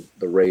Yoga and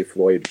the Ray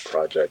Floyd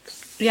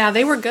Project. Yeah,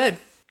 they were good.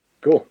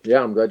 Cool.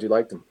 Yeah, I'm glad you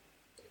liked them.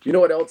 You know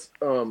what else?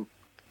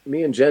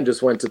 Me and Jen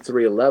just went to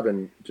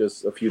 311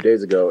 just a few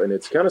days ago, and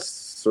it's kind of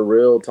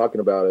surreal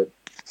talking about it.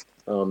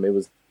 It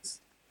was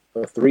a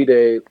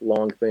 3-day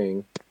long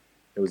thing.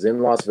 It was in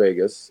Las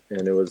Vegas,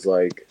 and it was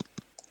like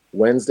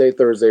Wednesday,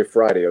 Thursday,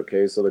 Friday.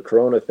 Okay, so the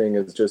Corona thing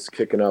is just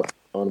kicking up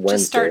on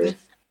Wednesday,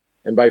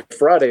 and by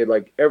Friday,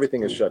 like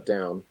everything is shut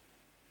down,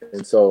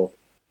 and so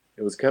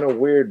it was kind of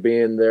weird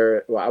being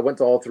there. Well, I went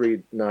to all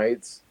 3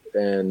 nights,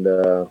 and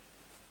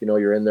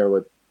you're in there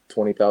with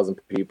 20,000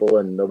 people,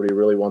 and nobody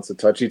really wants to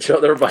touch each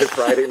other by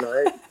Friday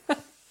night.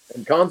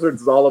 And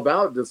concerts is all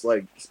about just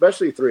like,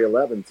 especially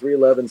 311.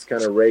 311's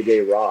kind of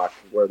reggae rock,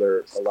 where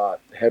they're a lot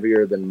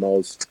heavier than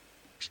most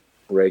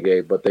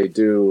reggae, but they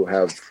do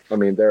have,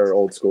 they're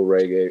old school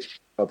reggae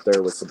up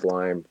there with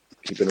Sublime,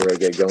 keeping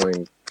reggae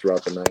going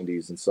throughout the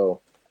 90s. And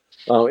so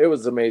it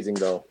was amazing,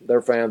 though.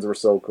 Their fans were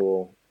so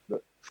cool.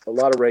 A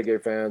lot of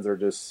reggae fans are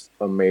just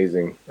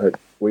amazing.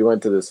 We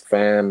went to this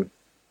fan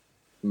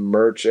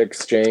merch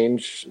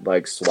exchange,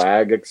 like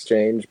swag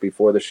exchange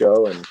before the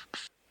show, and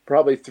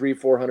probably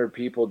 300-400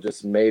 people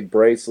just made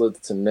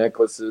bracelets and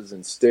necklaces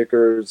and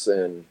stickers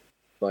and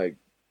like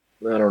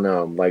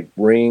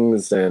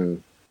rings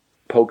and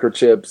poker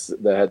chips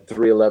that had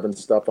 311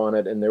 stuff on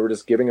it, and they were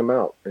just giving them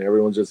out, and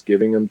everyone's just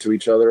giving them to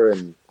each other.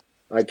 And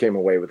I came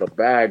away with a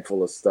bag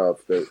full of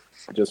stuff that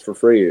just for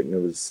free, and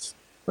it was,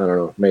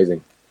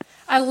 amazing.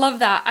 I love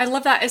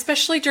that,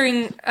 especially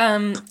during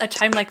a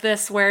time like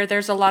this where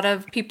there's a lot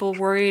of people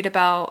worried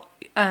about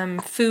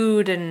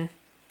food and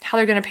how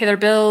they're going to pay their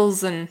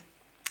bills and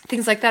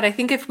things like that. I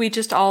think if we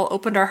just all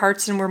opened our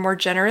hearts and were more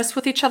generous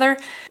with each other,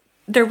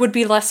 there would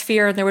be less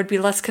fear and there would be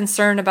less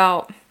concern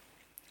about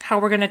how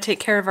we're going to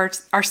take care of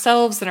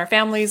ourselves and our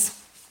families.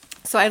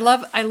 So I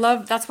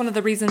love, that's one of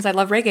the reasons I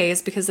love reggae,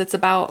 is because it's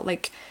about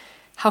like,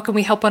 how can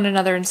we help one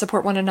another and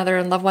support one another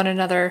and love one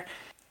another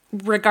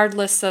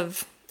regardless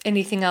of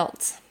anything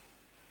else.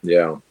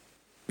 Yeah,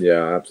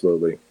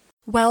 absolutely.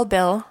 Well,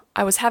 Bill,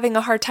 I was having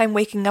a hard time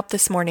waking up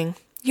this morning.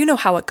 You know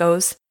how it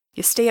goes.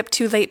 You stay up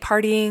too late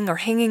partying or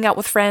hanging out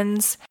with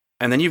friends.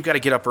 And then you've got to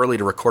get up early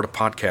to record a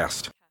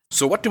podcast.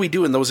 So what do we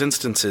do in those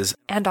instances?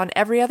 And on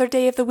every other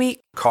day of the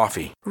week?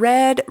 Coffee.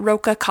 Red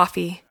Roca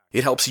coffee.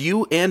 It helps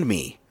you and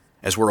me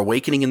as we're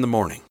awakening in the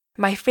morning.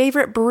 My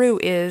favorite brew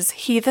is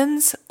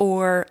Heathens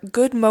or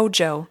Good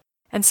Mojo.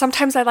 And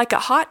sometimes I like it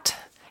hot.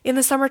 In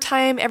the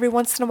summertime, every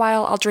once in a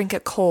while, I'll drink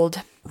it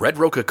cold. Red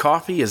Roca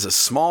Coffee is a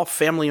small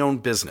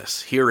family-owned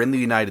business here in the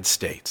United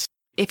States.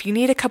 If you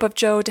need a cup of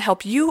joe to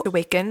help you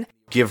awaken,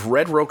 give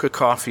Red Roca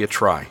Coffee a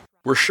try.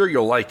 We're sure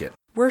you'll like it.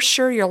 We're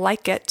sure you'll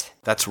like it.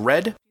 That's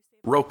Red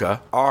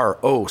Roca,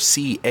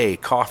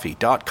 ROCA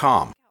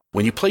coffee.com.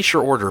 When you place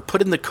your order,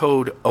 put in the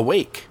code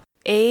AWAKE.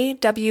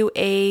 AWAKE.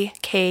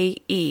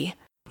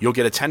 You'll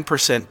get a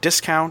 10%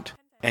 discount,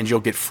 and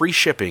you'll get free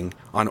shipping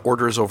on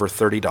orders over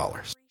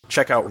 $30.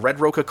 Check out Red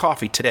Roca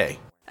Coffee today.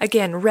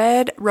 Again,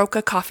 Red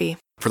Roca Coffee.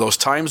 For those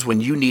times when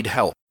you need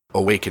help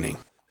awakening.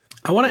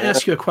 I want to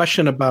ask you a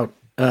question about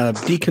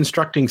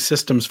deconstructing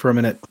systems for a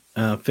minute,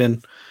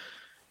 Finn.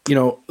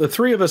 The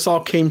 3 of us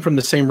all came from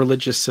the same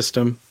religious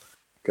system.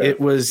 Okay. It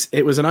was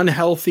an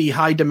unhealthy,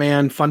 high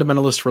demand,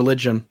 fundamentalist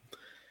religion.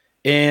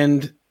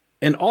 And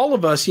all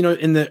of us,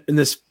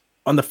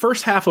 on the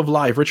first half of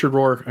life, Richard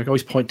Rohr, I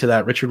always point to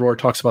that. Richard Rohr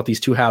talks about these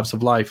 2 halves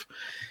of life.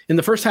 In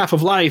the first half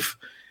of life,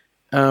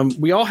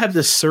 we all have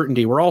this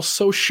certainty. We're all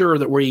so sure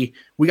that we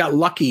got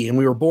lucky and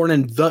we were born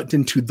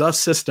into the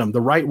system,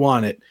 the right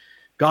one,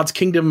 God's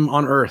kingdom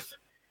on earth.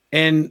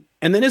 And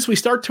then as we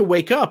start to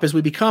wake up, as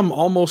we become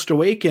almost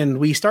awakened,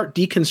 we start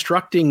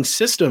deconstructing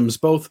systems,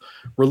 both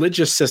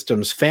religious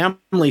systems,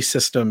 family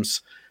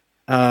systems,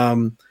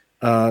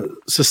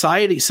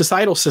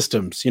 societal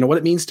systems, what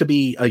it means to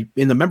be a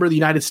member of the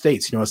United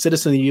States, a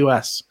citizen of the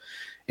U.S.,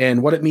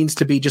 and what it means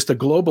to be just a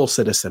global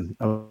citizen,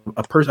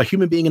 a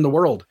human being in the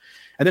world.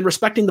 And then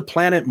respecting the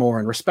planet more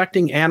and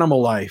respecting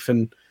animal life.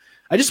 And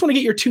I just want to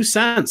get your 2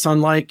 cents on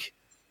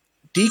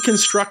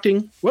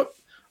deconstructing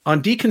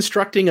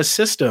a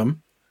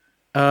system.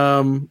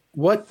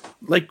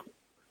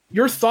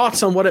 Your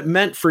thoughts on what it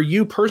meant for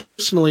you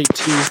personally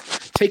to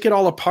take it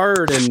all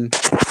apart. And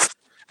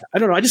I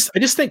don't know. I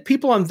just think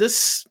people on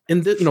this,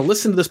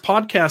 listen to this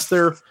podcast,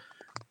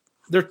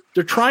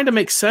 they're trying to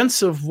make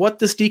sense of what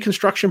this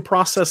deconstruction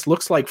process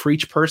looks like for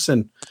each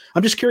person.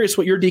 I'm just curious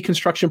what your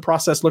deconstruction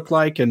process looked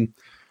like, and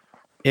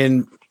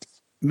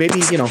maybe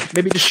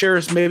just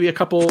share maybe a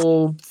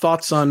couple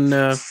thoughts on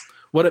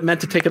what it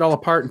meant to take it all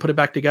apart and put it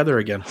back together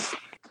again.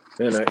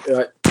 Man,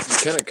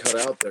 kind of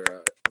cut out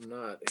there. I'm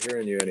not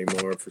hearing you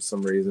anymore for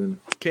some reason.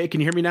 Okay,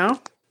 can you hear me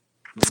now?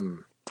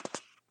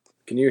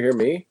 Can you hear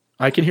me?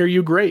 I can hear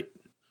you great.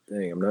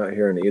 Dang, I'm not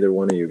hearing either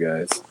one of you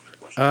guys.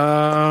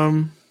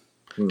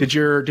 Did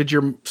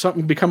your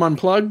something become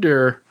unplugged,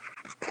 or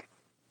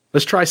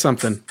let's try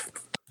something?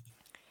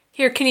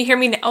 Here, can you hear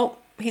me now? Oh,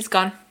 he's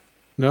gone.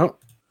 No.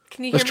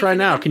 Can you Let's try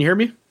now. Can you hear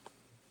me?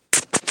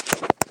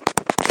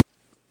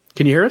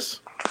 Can you hear us?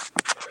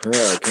 Yeah,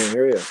 I can't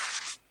hear you.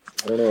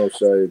 I don't know.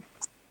 Should I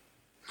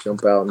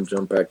jump out and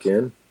jump back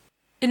in?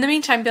 In the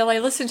meantime, Bill, I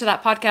listened to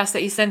that podcast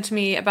that you sent to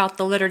me about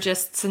the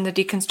liturgists and the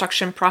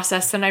deconstruction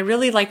process, and I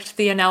really liked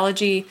the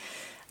analogy.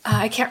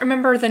 I can't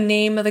remember the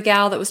name of the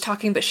gal that was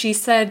talking, but she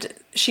said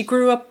she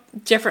grew up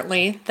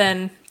differently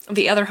than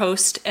the other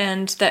host,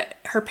 and that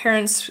her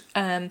parents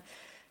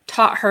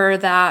taught her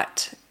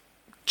that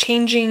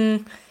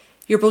changing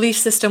your belief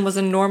system was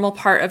a normal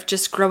part of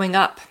just growing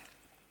up,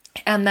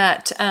 and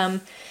that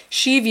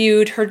she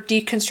viewed her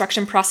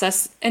deconstruction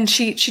process, and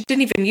she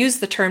didn't even use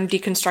the term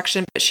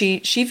deconstruction, but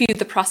she viewed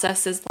the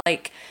process as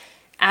like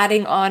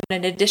adding on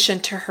an addition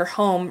to her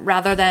home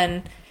rather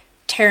than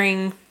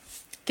tearing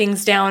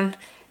things down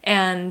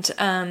and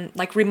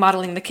like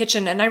remodeling the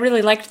kitchen. And I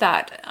really liked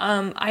that.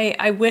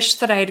 I wish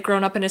that I had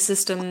grown up in a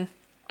system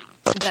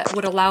that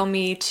would allow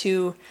me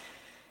to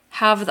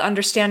have the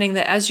understanding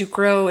that as you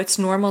grow, it's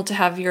normal to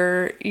have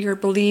your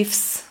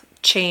beliefs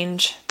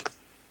change.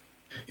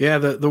 Yeah,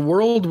 the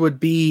world would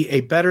be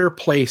a better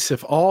place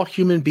if all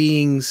human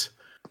beings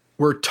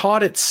were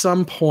taught at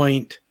some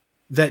point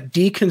that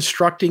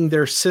deconstructing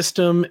their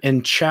system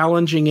and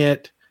challenging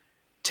it,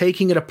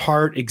 taking it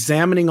apart,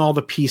 examining all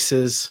the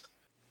pieces,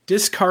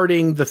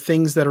 discarding the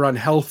things that are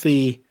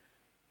unhealthy,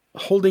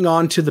 holding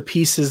on to the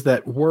pieces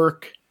that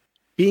work,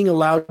 being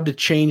allowed to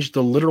change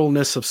the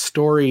literalness of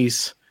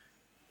stories.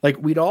 Like,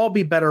 we'd all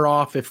be better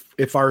off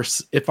if our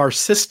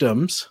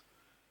systems,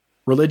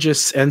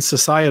 religious and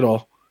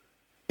societal,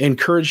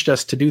 encouraged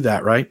us to do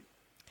that, right?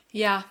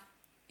 Yeah.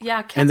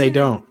 Kelsey and they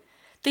don't.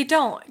 They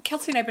don't.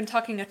 Kelsey and I have been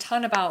talking a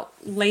ton about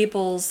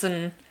labels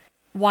and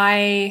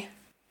why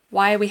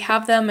we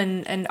have them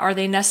and are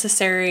they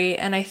necessary.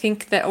 And I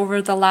think that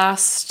over the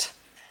last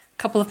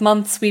couple of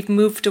months, we've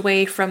moved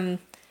away from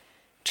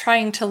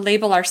trying to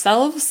label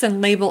ourselves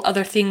and label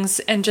other things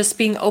and just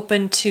being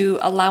open to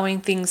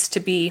allowing things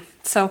to be.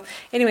 So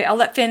anyway, I'll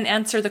let Finn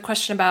answer the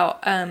question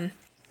about,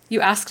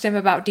 you asked him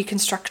about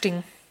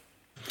deconstructing.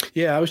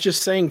 Yeah, I was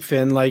just saying,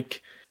 Finn,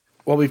 like,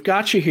 well, we've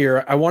got you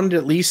here. I wanted to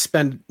at least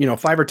spend,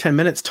 5 or 10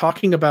 minutes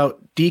talking about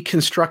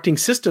deconstructing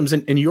systems.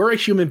 And you're a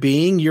human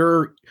being.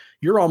 You're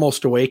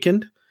almost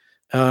awakened,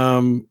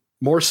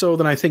 more so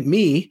than I think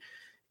me.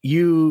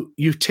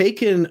 You've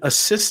taken a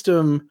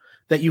system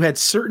that you had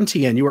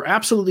certainty in. You were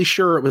absolutely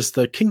sure it was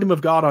the kingdom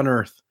of God on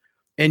earth.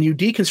 And you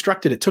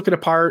deconstructed it, took it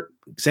apart,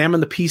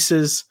 examined the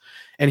pieces.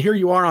 And here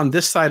you are on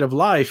this side of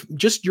life.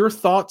 Just your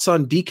thoughts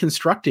on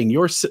deconstructing,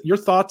 your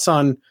thoughts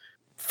on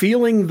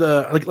feeling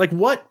the like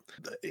what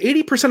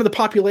 80% of the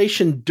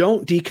population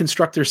don't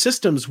deconstruct their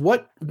systems.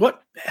 What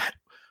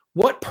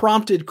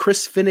prompted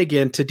Chris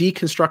Finnegan to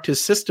deconstruct his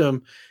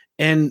system,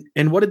 and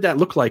what did that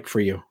look like for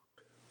you?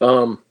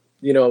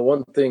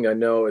 One thing I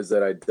know is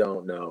that I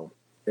don't know,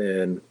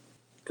 and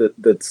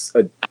that's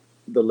the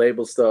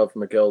label stuff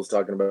Mikhail's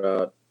talking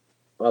about.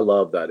 I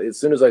love that. As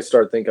soon as I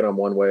start thinking I'm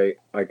one way,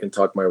 I can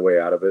talk my way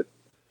out of it.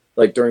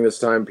 Like during this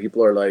time,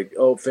 people are like,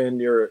 "Oh, Finn,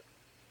 you're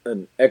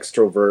an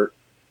extrovert."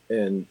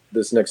 And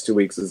this next 2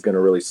 weeks is going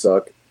to really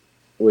suck,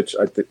 which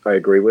I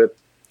agree with.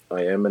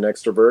 I am an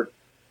extrovert.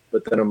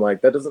 But then I'm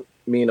like, that doesn't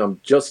mean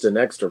I'm just an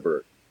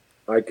extrovert.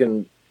 I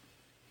can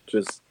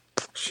just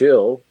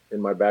chill in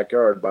my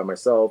backyard by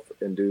myself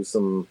and do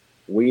some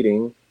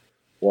weeding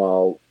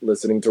while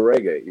listening to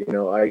reggae.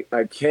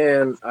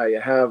 I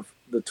have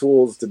the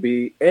tools to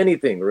be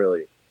anything,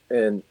 really.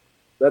 And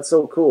that's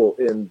so cool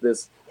in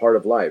this part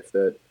of life,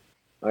 that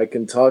I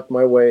can talk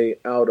my way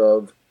out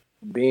of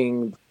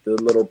being the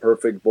little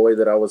perfect boy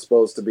that I was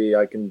supposed to be.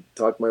 I can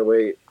talk my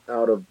way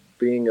out of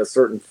being a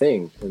certain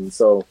thing. And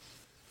so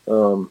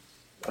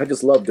I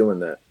just love doing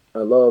that. I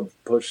love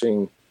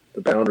pushing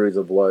the boundaries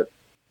of what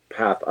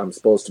path I'm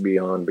supposed to be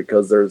on,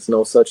 because there's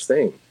no such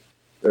thing.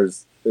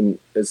 As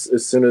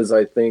soon as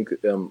I think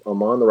I'm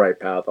on the right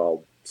path,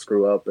 I'll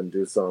screw up and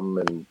do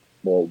something, and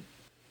we'll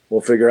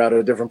figure out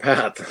a different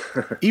path.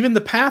 Even the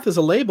path is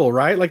a label,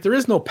 right? Like, there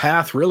is no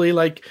path really.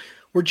 Like,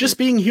 we're just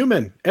being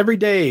human every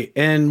day,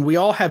 and we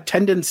all have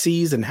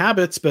tendencies and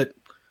habits, but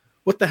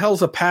what the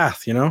hell's a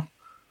path,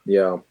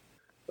 Yeah.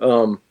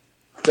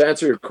 To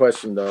answer your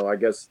question, though, I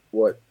guess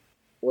what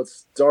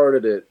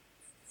started it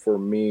for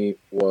me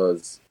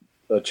was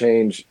a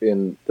change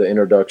in the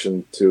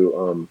introduction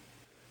to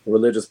a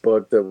religious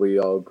book that we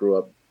all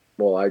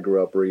I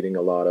grew up reading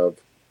a lot of.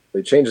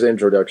 They changed the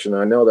introduction.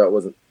 I know that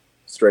wasn't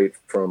straight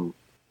from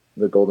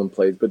the Golden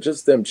Plates, but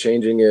just them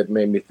changing it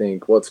made me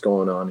think, what's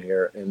going on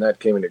here? And that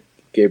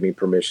gave me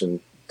permission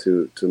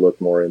to look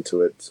more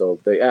into it. So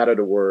they added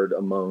a word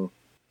among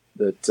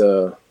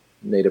that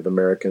Native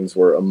Americans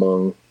were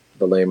among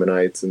the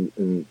Lamanites,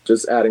 and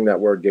just adding that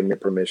word gave me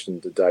permission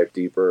to dive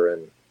deeper.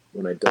 And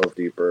when I dove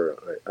deeper,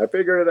 I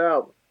figured it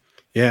out.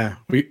 Yeah,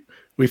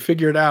 we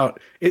figured out.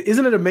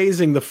 Isn't it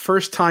amazing the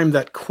first time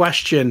that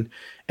question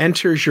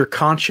enters your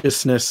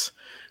consciousness?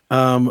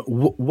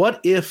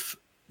 What if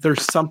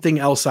there's something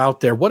else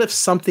out there? What if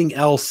something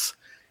else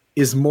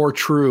is more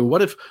true?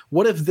 What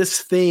if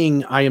this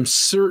thing I am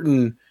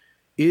certain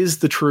is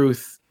the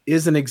truth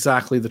isn't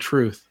exactly the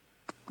truth?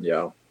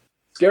 Yeah,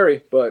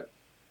 scary, but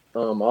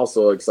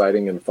also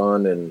exciting and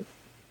fun,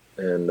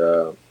 and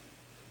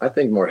I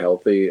think more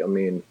healthy. I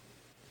mean,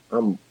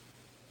 I'm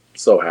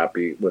so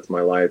happy with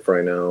my life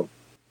right now.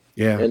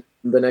 Yeah. And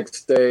the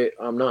next day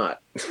I'm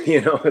not.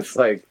 It's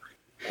like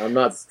I'm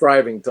not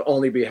striving to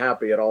only be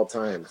happy at all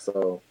times.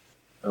 So,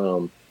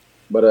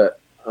 but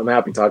I'm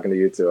happy talking to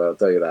you too. I'll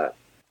tell you that.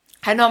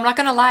 I know, I'm not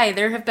going to lie.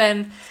 There have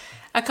been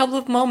a couple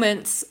of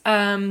moments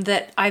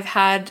that I've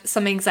had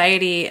some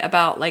anxiety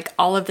about like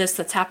all of this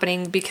that's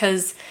happening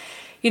because,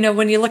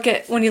 when you look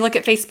at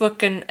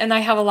Facebook and I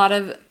have a lot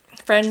of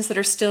friends that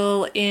are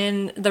still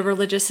in the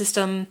religious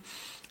system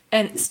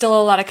and still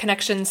a lot of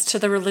connections to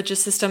the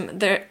religious system.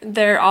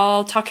 They're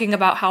all talking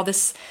about how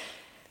this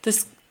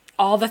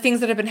all the things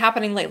that have been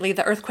happening lately,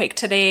 the earthquake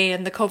today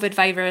and the COVID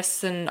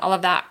virus and all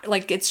of that,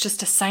 like it's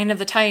just a sign of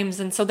the times.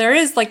 And so there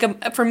is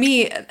like for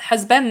me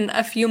has been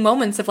a few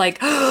moments of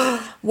like,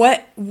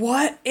 what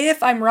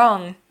if I'm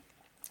wrong?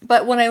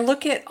 But when I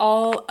look at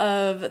all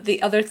of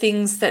the other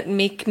things that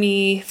make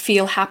me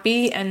feel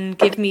happy and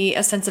give me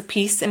a sense of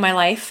peace in my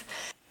life,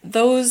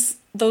 those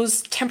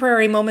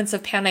temporary moments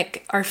of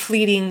panic are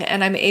fleeting,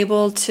 and I'm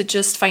able to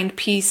just find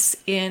peace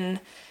in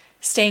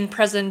staying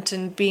present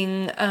and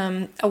being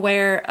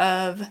aware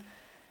of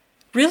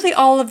really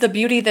all of the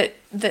beauty that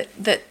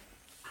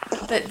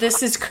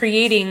this is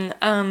creating.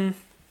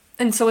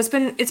 And so it's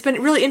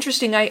been really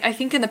interesting. I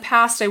think in the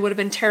past I would have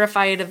been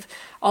terrified of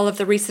all of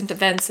the recent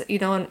events.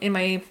 In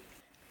my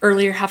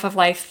earlier half of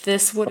life,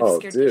 this would have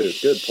scared the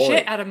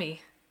shit out of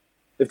me.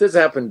 If this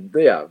happened,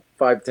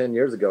 5-10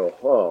 years ago,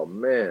 oh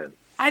man,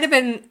 I'd have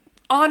been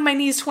on my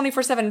knees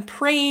 24/7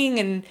 praying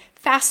and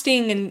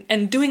fasting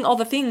and doing all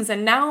the things.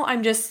 And now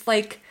I'm just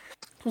like,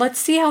 let's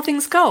see how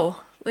things go.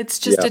 It's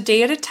just a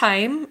day at a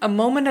time, a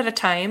moment at a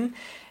time.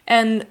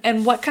 And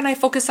what can I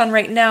focus on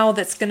right now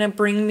that's going to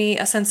bring me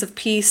a sense of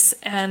peace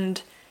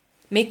and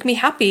make me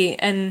happy?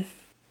 And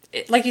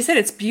like you said,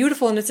 it's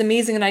beautiful and it's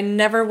amazing. And I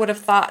never would have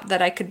thought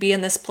that I could be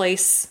in this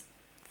place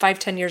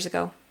 5-10 years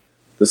ago.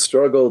 The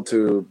struggle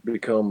to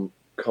become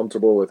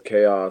comfortable with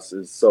chaos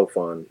is so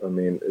fun. I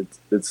mean,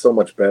 it's so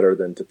much better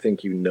than to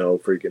think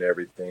freaking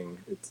everything.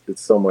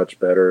 It's so much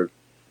better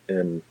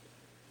and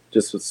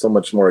just so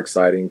much more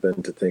exciting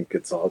than to think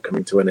it's all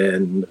coming to an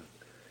end.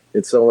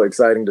 It's so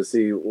exciting to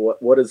see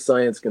what is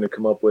science going to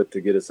come up with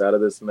to get us out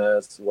of this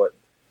mess.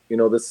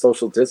 This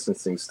social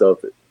distancing stuff,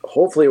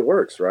 hopefully it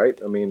works, right?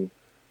 I mean,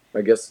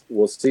 I guess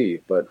we'll see,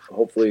 but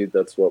hopefully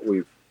that's what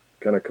we've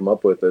kind of come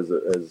up with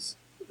as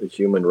a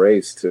human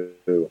race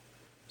to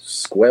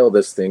squelch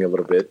this thing a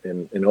little bit,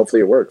 and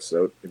hopefully it works.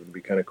 So it would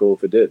be kind of cool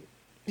if it did.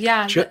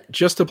 Yeah.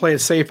 Just to play it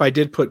safe, I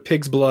did put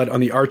pig's blood on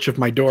the arch of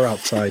my door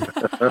outside,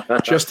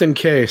 just in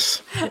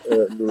case.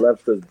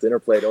 Left the dinner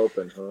plate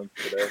open, huh?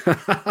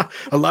 Today?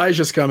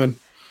 Elijah's coming.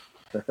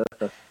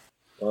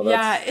 Well,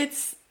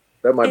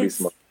 that might be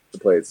smart to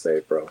play it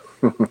safe, bro.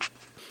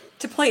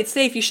 To play it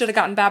safe, you should have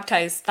gotten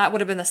baptized. That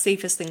would have been the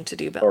safest thing to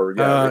do,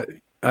 Bill.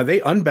 They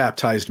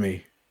unbaptized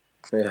me.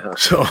 Yeah.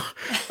 So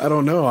I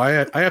don't know. I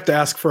have to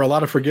ask for a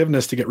lot of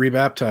forgiveness to get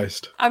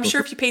rebaptized. I'm sure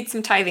if you paid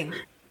some tithing.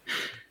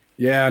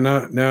 Yeah,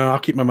 no, I'll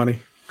keep my money.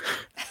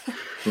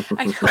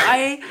 I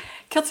know.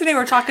 Kelsey and I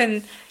were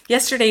talking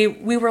yesterday.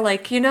 We were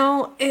like,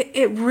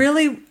 it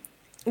really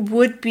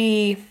would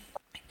be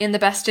in the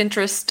best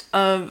interest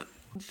of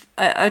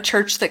a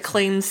church that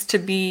claims to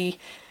be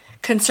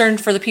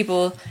concerned for the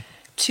people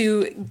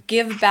to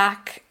give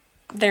back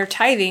their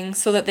tithing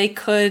so that they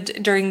could,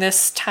 during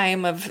this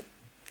time of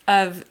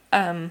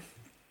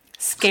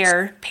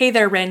scare, pay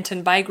their rent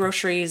and buy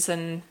groceries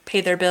and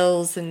pay their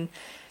bills and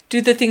do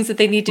the things that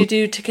they need to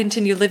do to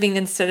continue living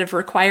instead of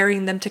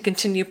requiring them to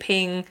continue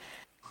paying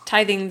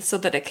tithing so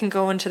that it can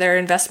go into their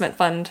investment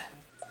fund.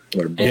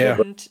 Yeah.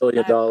 $1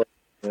 billion.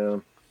 Yeah.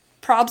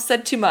 Prob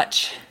said too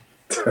much.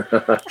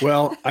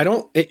 Well,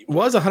 it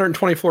was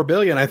 124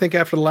 billion. I think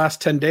after the last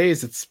 10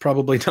 days, it's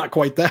probably not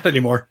quite that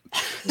anymore.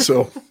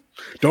 So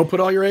don't put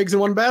all your eggs in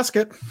one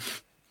basket.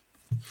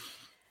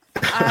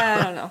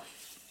 I don't know.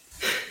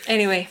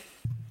 Anyway.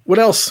 What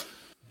else?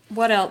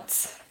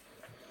 Let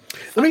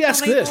me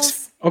ask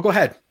this. Oh, go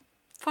ahead.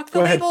 Fuck the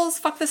labels,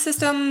 fuck the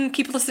system,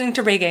 keep listening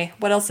to reggae.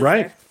 What else is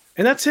there?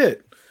 And that's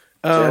it.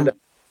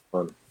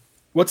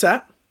 What's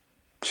that?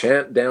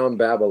 Chant down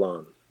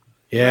Babylon.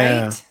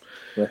 Yeah.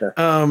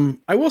 Right?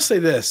 I will say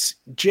this.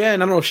 Jen,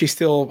 I don't know if she's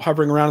still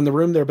hovering around in the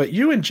room there, but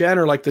you and Jen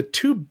are like the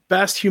two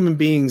best human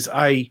beings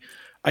I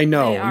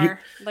know.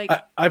 They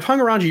are. I've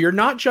hung around you. You're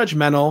not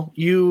judgmental.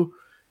 You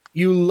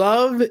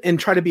love and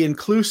try to be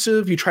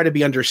inclusive. You try to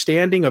be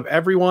understanding of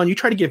everyone. You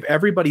try to give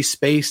everybody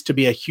space to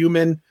be a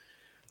human.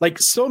 like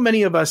so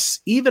many of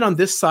us, even on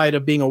this side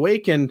of being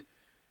awakened,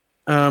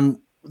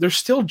 there's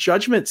still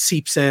judgment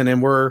seeps in,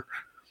 and we're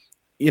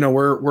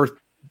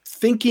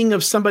thinking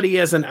of somebody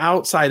as an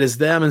outside, as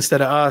them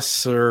instead of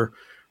us, or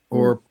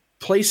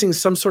placing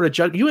some sort of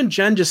judgment. You and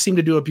Jen just seem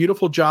to do a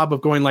beautiful job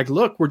of going like,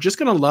 look, we're just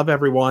going to love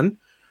everyone.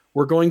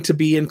 We're going to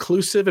be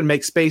inclusive and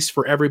make space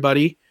for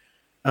everybody.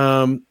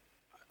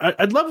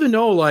 I'd love to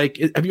know, like,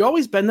 have you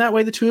always been that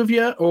way, the two of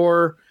you,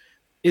 or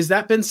is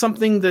that been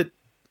something that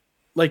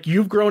like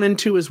you've grown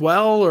into as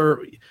well?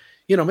 Or,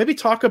 maybe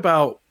talk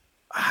about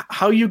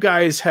how you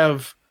guys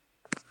have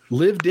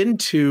lived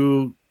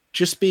into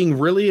just being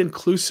really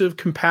inclusive,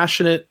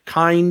 compassionate,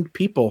 kind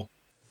people.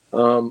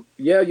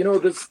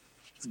 This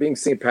being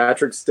St.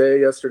 Patrick's Day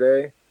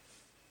yesterday,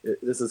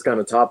 this is kind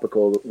of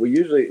topical. We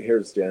usually,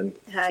 here's Jen.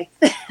 Hi.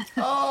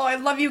 Oh, I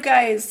love you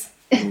guys.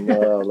 I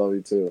love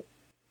you too.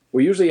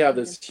 We usually have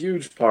this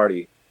huge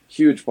party,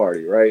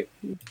 right?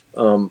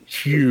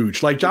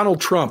 Huge, like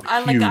Donald Trump.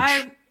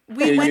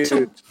 We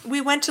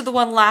went to the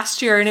one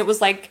last year, and it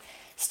was like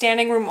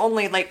standing room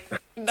only. Like,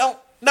 don't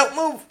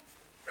move.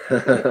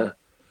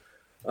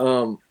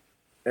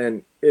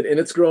 And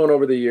it's grown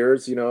over the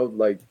years.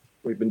 Like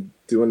we've been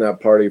doing that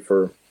party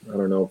for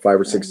 5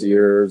 or 6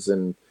 years,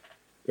 and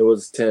it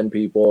was 10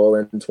 people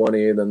and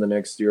 20, and then the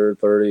next year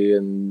 30,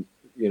 and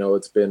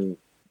it's been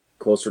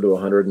closer to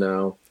 100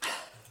 now.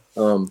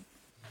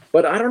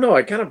 But I don't know.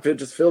 I kind of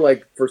just feel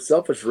like for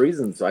selfish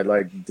reasons, I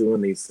like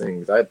doing these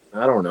things. I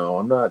don't know.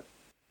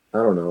 I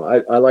don't know.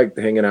 I like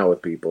hanging out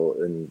with people,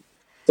 and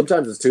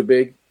sometimes it's too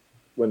big.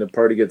 When the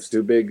party gets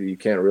too big, you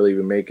can't really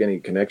even make any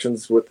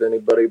connections with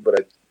anybody.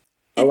 But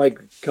I like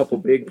a couple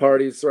big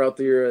parties throughout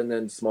the year, and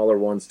then smaller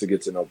ones to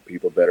get to know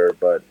people better.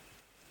 But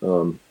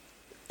I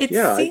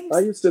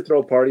used to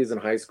throw parties in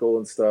high school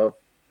and stuff.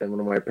 And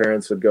when my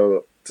parents would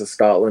go to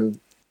Scotland,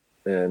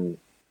 and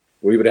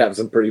we would have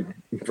some pretty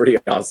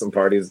awesome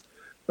parties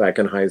back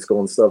in high school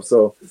and stuff.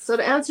 So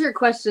to answer your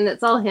question,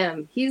 it's all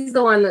him. He's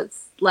the one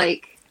that's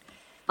like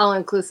all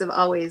inclusive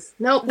always.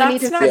 Nope,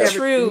 that's not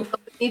true.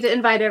 We need to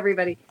invite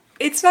everybody.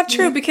 It's not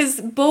true, because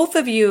both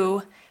of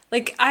you,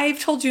 like I've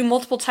told you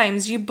multiple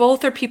times, you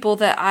both are people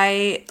that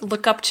I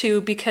look up to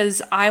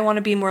because I want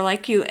to be more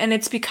like you. And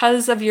it's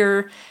because of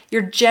your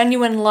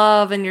genuine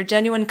love and your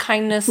genuine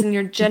kindness and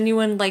your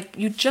genuine, like,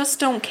 you just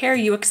don't care.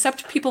 You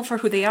accept people for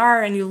who they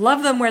are, and you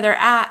love them where they're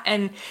at,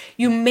 and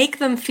you make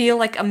them feel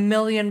like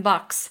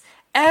 $1,000,000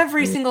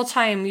 every single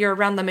time you're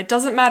around them. It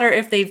doesn't matter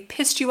if they've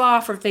pissed you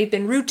off or if they've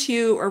been rude to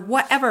you or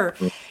whatever.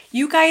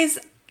 You guys,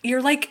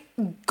 you're like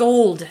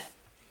gold.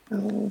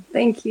 Oh,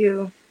 thank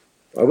you.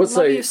 I would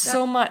say you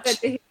so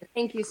much.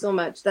 Thank you so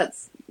much.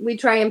 We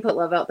try and put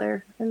love out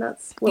there, and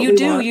that's what you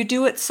do. Want. You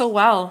do it so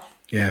well.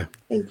 Yeah.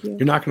 Thank you.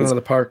 You're knocking it out of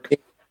the park.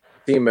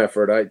 Team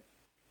effort.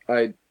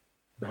 I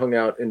hung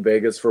out in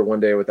Vegas for one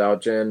day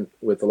without Jen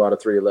with a lot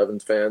of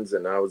 311 fans,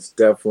 and I was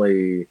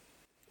definitely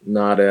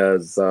not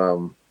as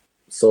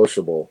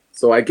sociable.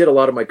 So I get a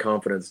lot of my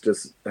confidence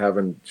just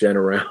having Jen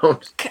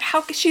around.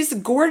 How she's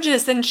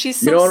gorgeous, and she's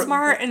so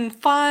smart and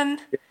fun.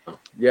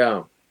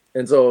 Yeah.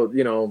 And so,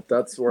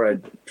 that's where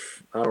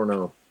I don't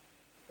know.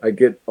 I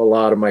get a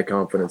lot of my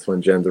confidence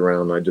when Jen's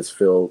around. I just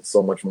feel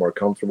so much more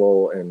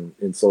comfortable and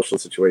in social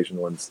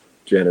situations when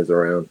Jen is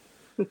around.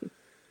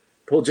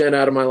 Pull Jen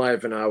out of my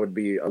life and I would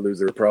be a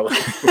loser probably.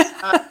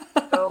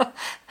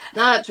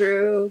 Not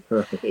true.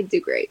 He'd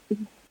do great.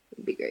 He'd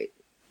be great.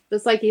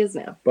 Just like he is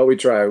now. But we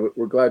try.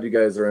 We're glad you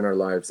guys are in our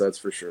lives. That's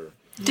for sure.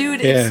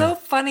 Dude, It's so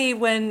funny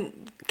when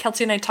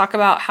Kelsey and I talk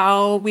about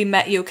how we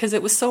met you, because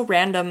it was so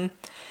random.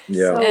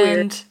 Yeah. So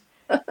weird.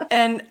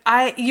 And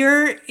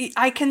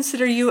I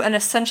consider you an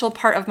essential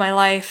part of my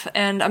life,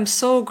 and I'm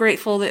so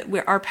grateful that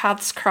our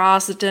paths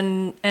crossed,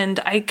 and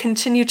I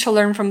continue to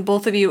learn from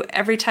both of you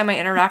every time I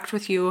interact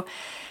with you,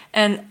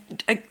 and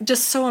I'm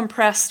just so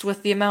impressed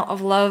with the amount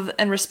of love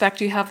and respect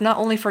you have, not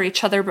only for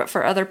each other but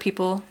for other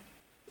people.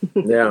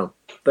 Yeah,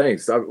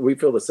 thanks. We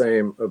feel the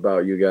same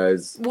about you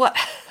guys. What?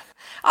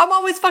 I'm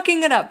always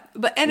fucking it up,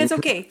 and it's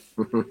okay.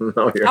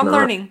 No, you're I'm not.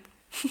 learning.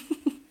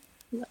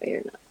 No,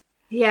 you're not.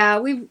 Yeah,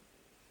 we've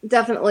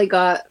definitely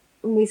got,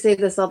 we say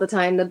this all the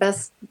time, the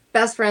best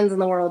friends in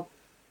the world.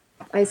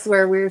 I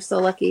swear we're so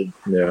lucky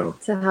to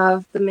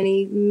have the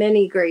many,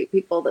 many great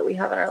people that we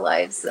have in our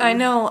lives. I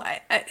know.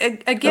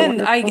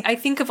 I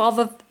think of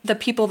all the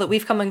people that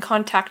we've come in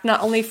contact,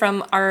 not only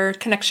from our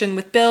connection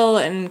with Bill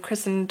and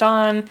Chris and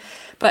Don,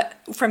 but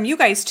from you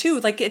guys too.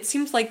 Like, it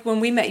seems like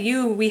when we met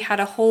you, we had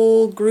a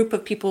whole group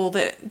of people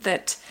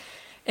that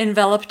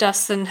enveloped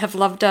us and have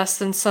loved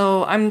us. And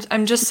so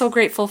I'm just so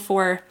grateful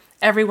for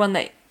everyone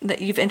that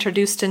you've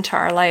introduced into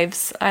our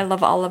lives. I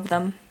love all of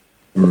them.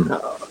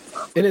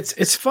 And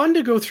it's fun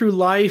to go through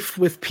life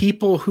with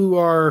people who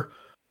are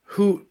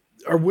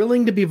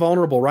willing to be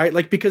vulnerable, right?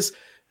 Like, because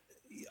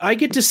I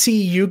get to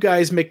see you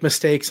guys make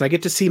mistakes, and I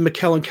get to see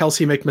Mikkel and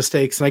Kelsey make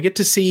mistakes, and I get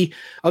to see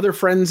other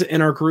friends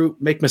in our group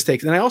make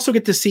mistakes. And I also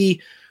get to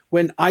see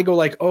when I go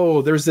like,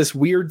 oh, there's this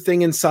weird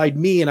thing inside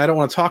me and I don't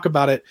want to talk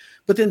about it.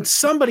 But then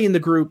somebody in the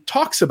group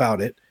talks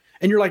about it,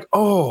 and you're like,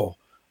 oh,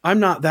 I'm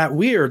not that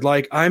weird.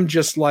 Like, I'm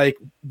just like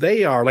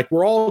they are. Like,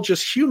 we're all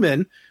just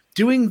human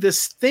doing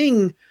this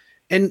thing.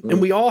 And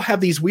we all have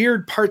these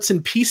weird parts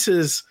and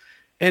pieces.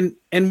 And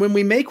when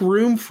we make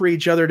room for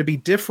each other to be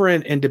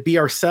different and to be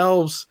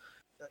ourselves,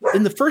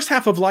 in the first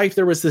half of life,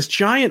 there was this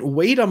giant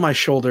weight on my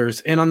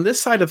shoulders. And on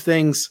this side of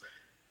things,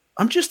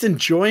 I'm just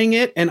enjoying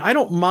it. And I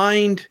don't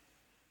mind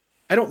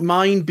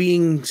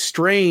being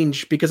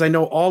strange because I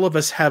know all of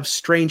us have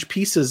strange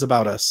pieces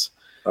about us.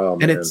 Oh,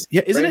 and man.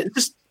 isn't it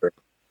just,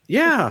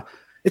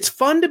 it's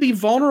fun to be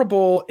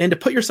vulnerable and to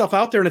put yourself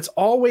out there. And it's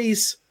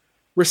always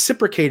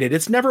reciprocated.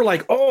 It's never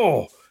like,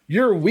 oh,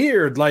 you're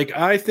weird. Like,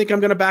 I think I'm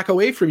going to back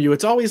away from you.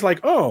 It's always like,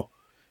 oh,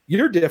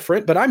 you're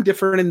different, but I'm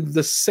different in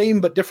the same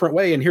but different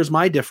way. And here's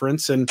my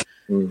difference. And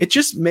it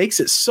just makes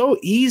it so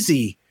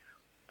easy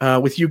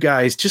with you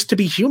guys just to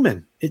be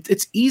human.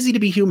 It's easy to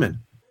be human.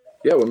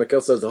 Yeah, when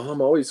Mikhail says, oh,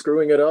 I'm always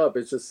screwing it up,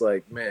 it's just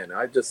like, man,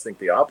 I just think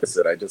the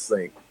opposite. I just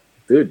think,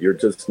 dude, you're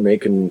just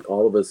making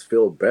all of us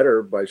feel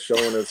better by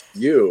showing us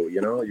you,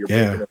 you're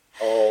making us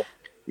all,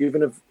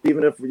 even if,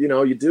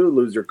 you do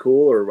lose your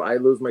cool or I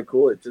lose my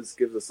cool, it just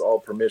gives us all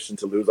permission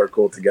to lose our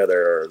cool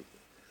together. Or,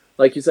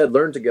 like you said,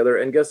 learn together.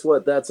 And guess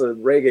what? That's a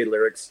reggae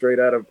lyric straight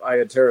out of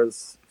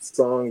Ayaterra's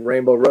song,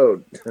 Rainbow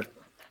Road.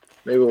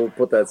 Maybe we'll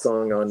put that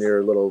song on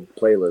your little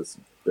playlist,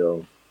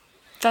 Bill.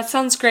 That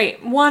sounds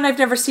great. One, I've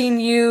never seen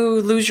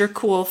you lose your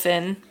cool,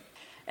 Finn.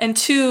 And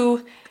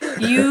two,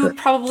 you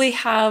probably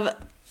have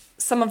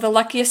some of the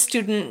luckiest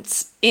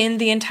students in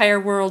the entire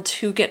world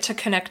who get to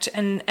connect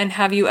and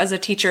have you as a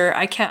teacher.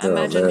 I can't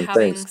imagine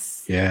having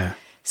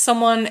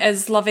someone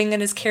as loving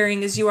and as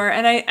caring as you are.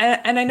 And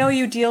I know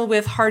you deal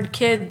with hard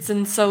kids,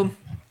 and so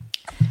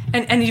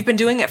and you've been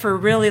doing it for a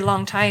really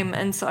long time.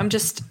 And so I'm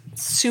just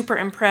super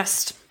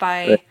impressed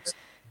by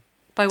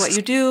what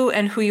you do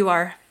and who you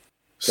are.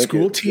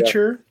 School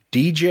teacher,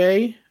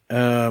 DJ,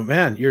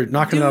 man, you're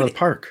knocking it out of the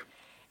park.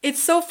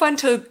 It's so fun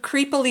to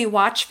creepily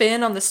watch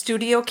Finn on the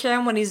studio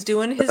cam when he's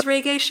doing his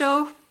reggae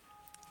show.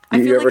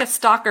 I feel like a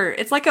stalker.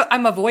 It's like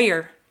I'm a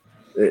voyeur.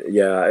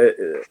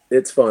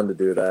 It's fun to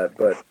do that,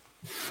 but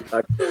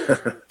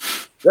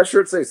that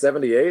shirt say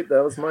 78.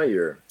 That was my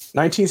year.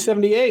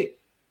 1978.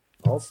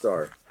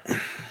 All-star.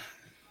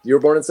 You were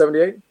born in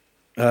 78?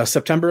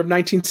 September of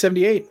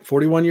 1978.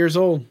 41 years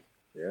old.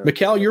 Yeah.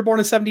 Mikhail, you were born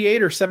in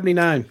 78 or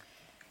 79?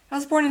 I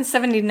was born in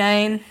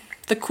 79,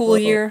 the cool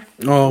year.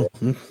 Oh.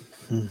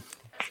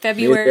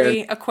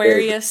 February,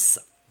 Aquarius.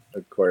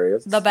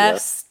 Aquarius. The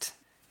best.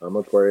 Yeah. I'm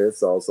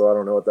Aquarius also. I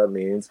don't know what that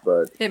means,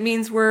 but... It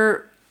means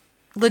we're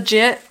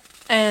legit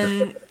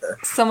and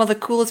some of the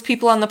coolest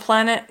people on the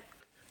planet.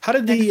 How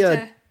did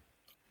the...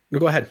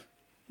 Go ahead.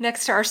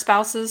 Next to our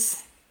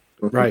spouses.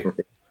 Right.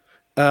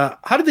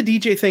 How did the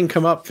DJ thing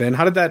come up, Finn?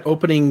 How did that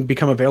opening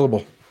become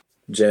available?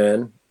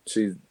 Jen,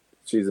 she's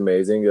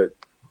amazing.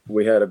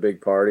 We had a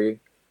big party,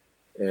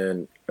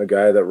 and a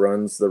guy that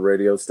runs the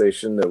radio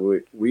station that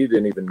we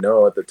didn't even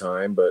know at the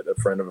time, but a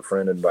friend of a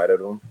friend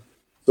invited him.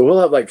 So we'll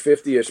have like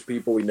 50-ish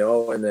people we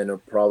know, and then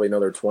probably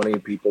another 20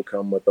 people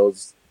come with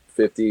those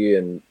 50,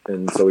 and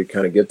so we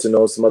kind of get to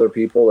know some other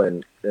people,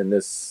 and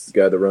this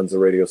guy that runs the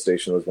radio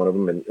station was one of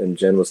them, and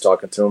Jen was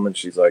talking to him, and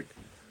she's like,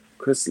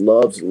 Chris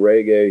loves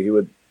reggae. He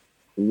would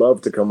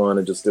love to come on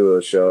and just do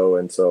a show,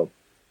 and so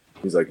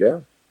he's like,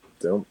 yeah,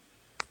 tell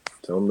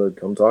him to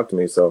come talk to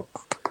me. So,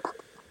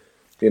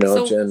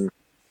 Jen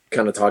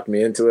kind of talked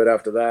me into it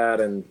after that,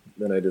 and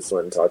then I just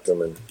went and talked to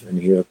him,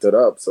 and he hooked it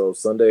up. So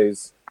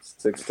Sundays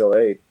 6 till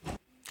 8.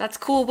 That's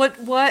cool.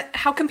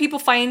 How can people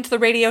find the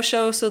radio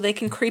show so they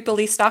can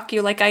creepily stalk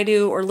you like I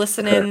do, or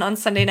listen in on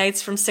Sunday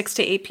nights from 6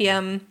 to 8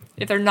 p.m.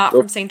 if they're not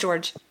from St.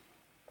 George?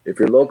 If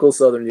you're local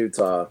Southern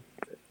Utah,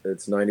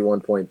 it's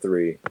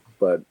 91.3.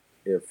 But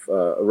if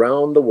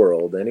around the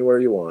world, anywhere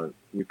you want,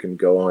 you can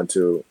go on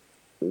to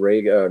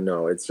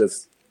it's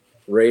just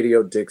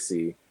Radio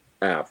Dixie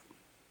app.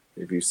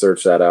 If you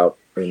search that out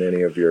in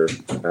any of your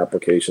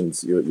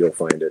applications, you'll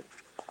find it.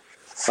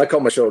 I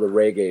call my show the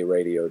Reggae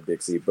Radio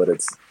Dixie, but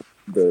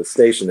the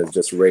station is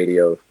just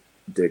Radio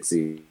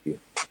Dixie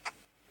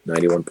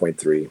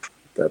 91.3.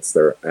 That's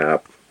their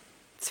app.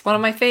 It's one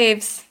of my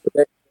faves.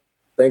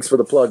 Thanks for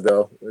the plug,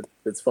 though.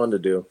 It's fun to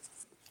do.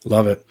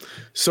 Love it.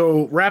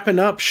 So wrapping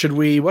up,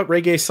 what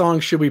reggae song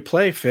should we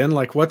play, Finn?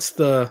 Like, what's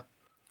the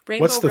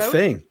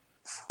thing?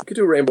 You could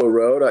do Rainbow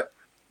Road.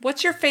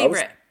 What's your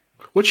favorite?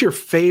 What's your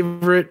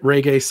favorite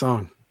reggae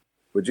song?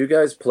 Would you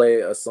guys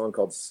play a song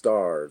called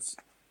Stars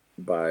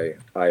by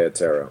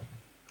Ayaterra?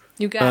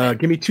 You got it.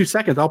 Give me 2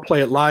 seconds. I'll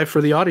play it live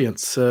for the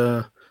audience.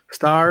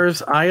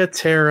 Stars,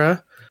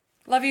 Ayaterra.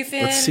 Love you,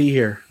 Finn. Let's see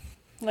here.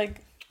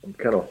 I'm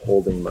kind of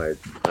holding my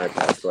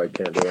iPad, so I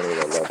can't do any of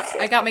that love stuff.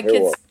 I got my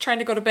kids trying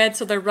to go to bed,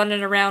 so they're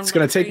running around. It's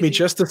going to take me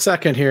just a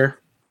second here.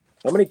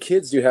 How many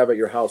kids do you have at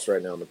your house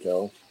right now,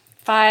 Mikhail?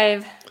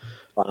 5.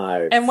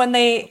 5.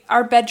 And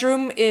our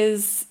bedroom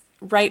is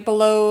right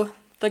below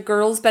the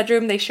girls'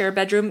 bedroom. They share a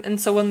bedroom, and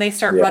so when they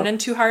start running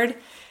too hard,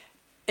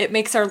 it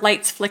makes our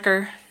lights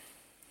flicker.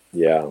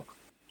 Yeah.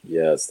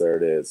 Yes, there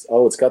it is.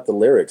 Oh, it's got the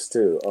lyrics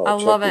too. Oh, I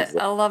love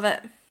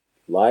it.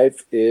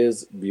 Life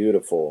is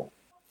beautiful.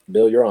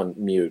 Bill, you're on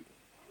mute.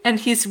 And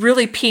he's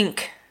really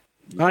pink.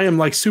 I am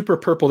like super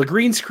purple. The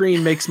green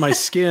screen makes my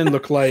skin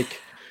look like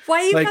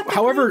Why you like got the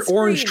however green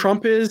orange screen?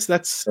 Trump is.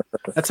 That's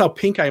how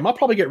pink I am. I'll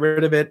probably get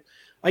rid of it.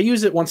 I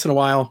use it once in a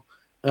while.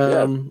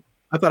 I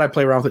thought I'd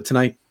play around with it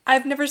tonight.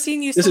 I've never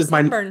seen you This so is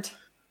my- sunburned.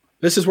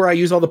 This is where I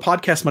use all the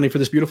podcast money for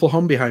this beautiful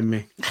home behind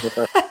me.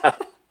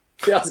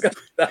 Yeah,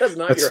 that is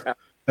not your house.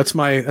 That's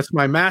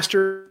my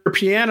master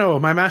piano.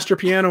 My master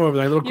piano over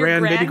there. My little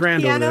Your baby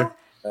grand piano? over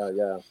there.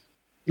 Yeah.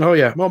 Oh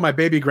yeah. Well, my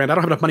baby grand. I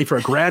don't have enough money for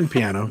a grand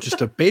piano.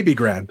 Just a baby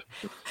grand.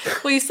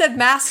 Well, you said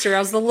master. I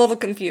was a little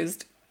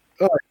confused.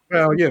 Oh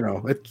well, you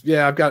know.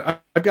 I've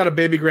got a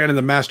baby grand in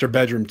the master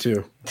bedroom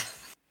too.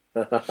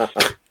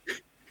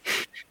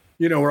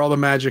 You know where all the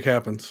magic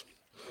happens.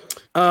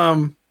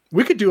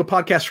 We could do a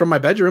podcast from my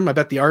bedroom. I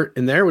bet the art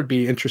in there would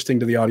be interesting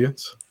to the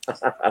audience.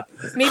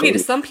 Maybe to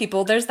some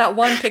people. There's that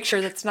one picture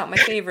that's not my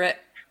favorite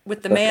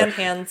with the man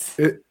hands.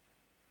 The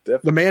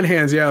man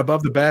hands, yeah,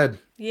 above the bed.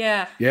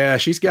 Yeah. Yeah,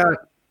 she's got,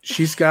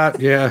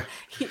 yeah.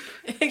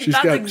 That's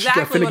got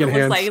exactly what it Finnegan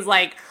looks like. hands. He's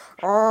like,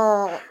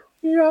 oh.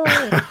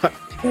 Yeah.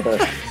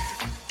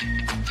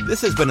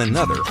 This has been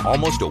another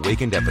Almost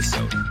Awakened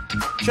episode.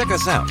 Check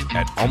us out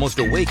at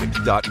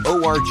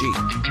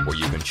almostawakened.org, where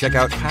you can check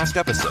out past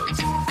episodes,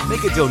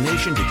 make a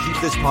donation to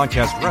keep this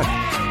podcast running,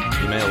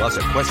 email us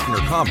a question or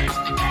comment,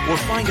 or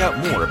find out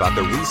more about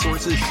the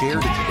resources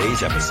shared in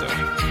today's episode.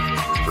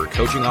 For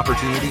coaching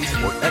opportunities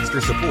or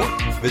extra support,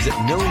 visit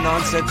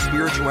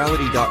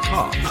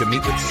NoNonsenseSpirituality.com to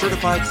meet with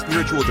Certified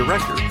Spiritual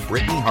Director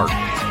Brittany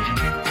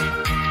Hartman.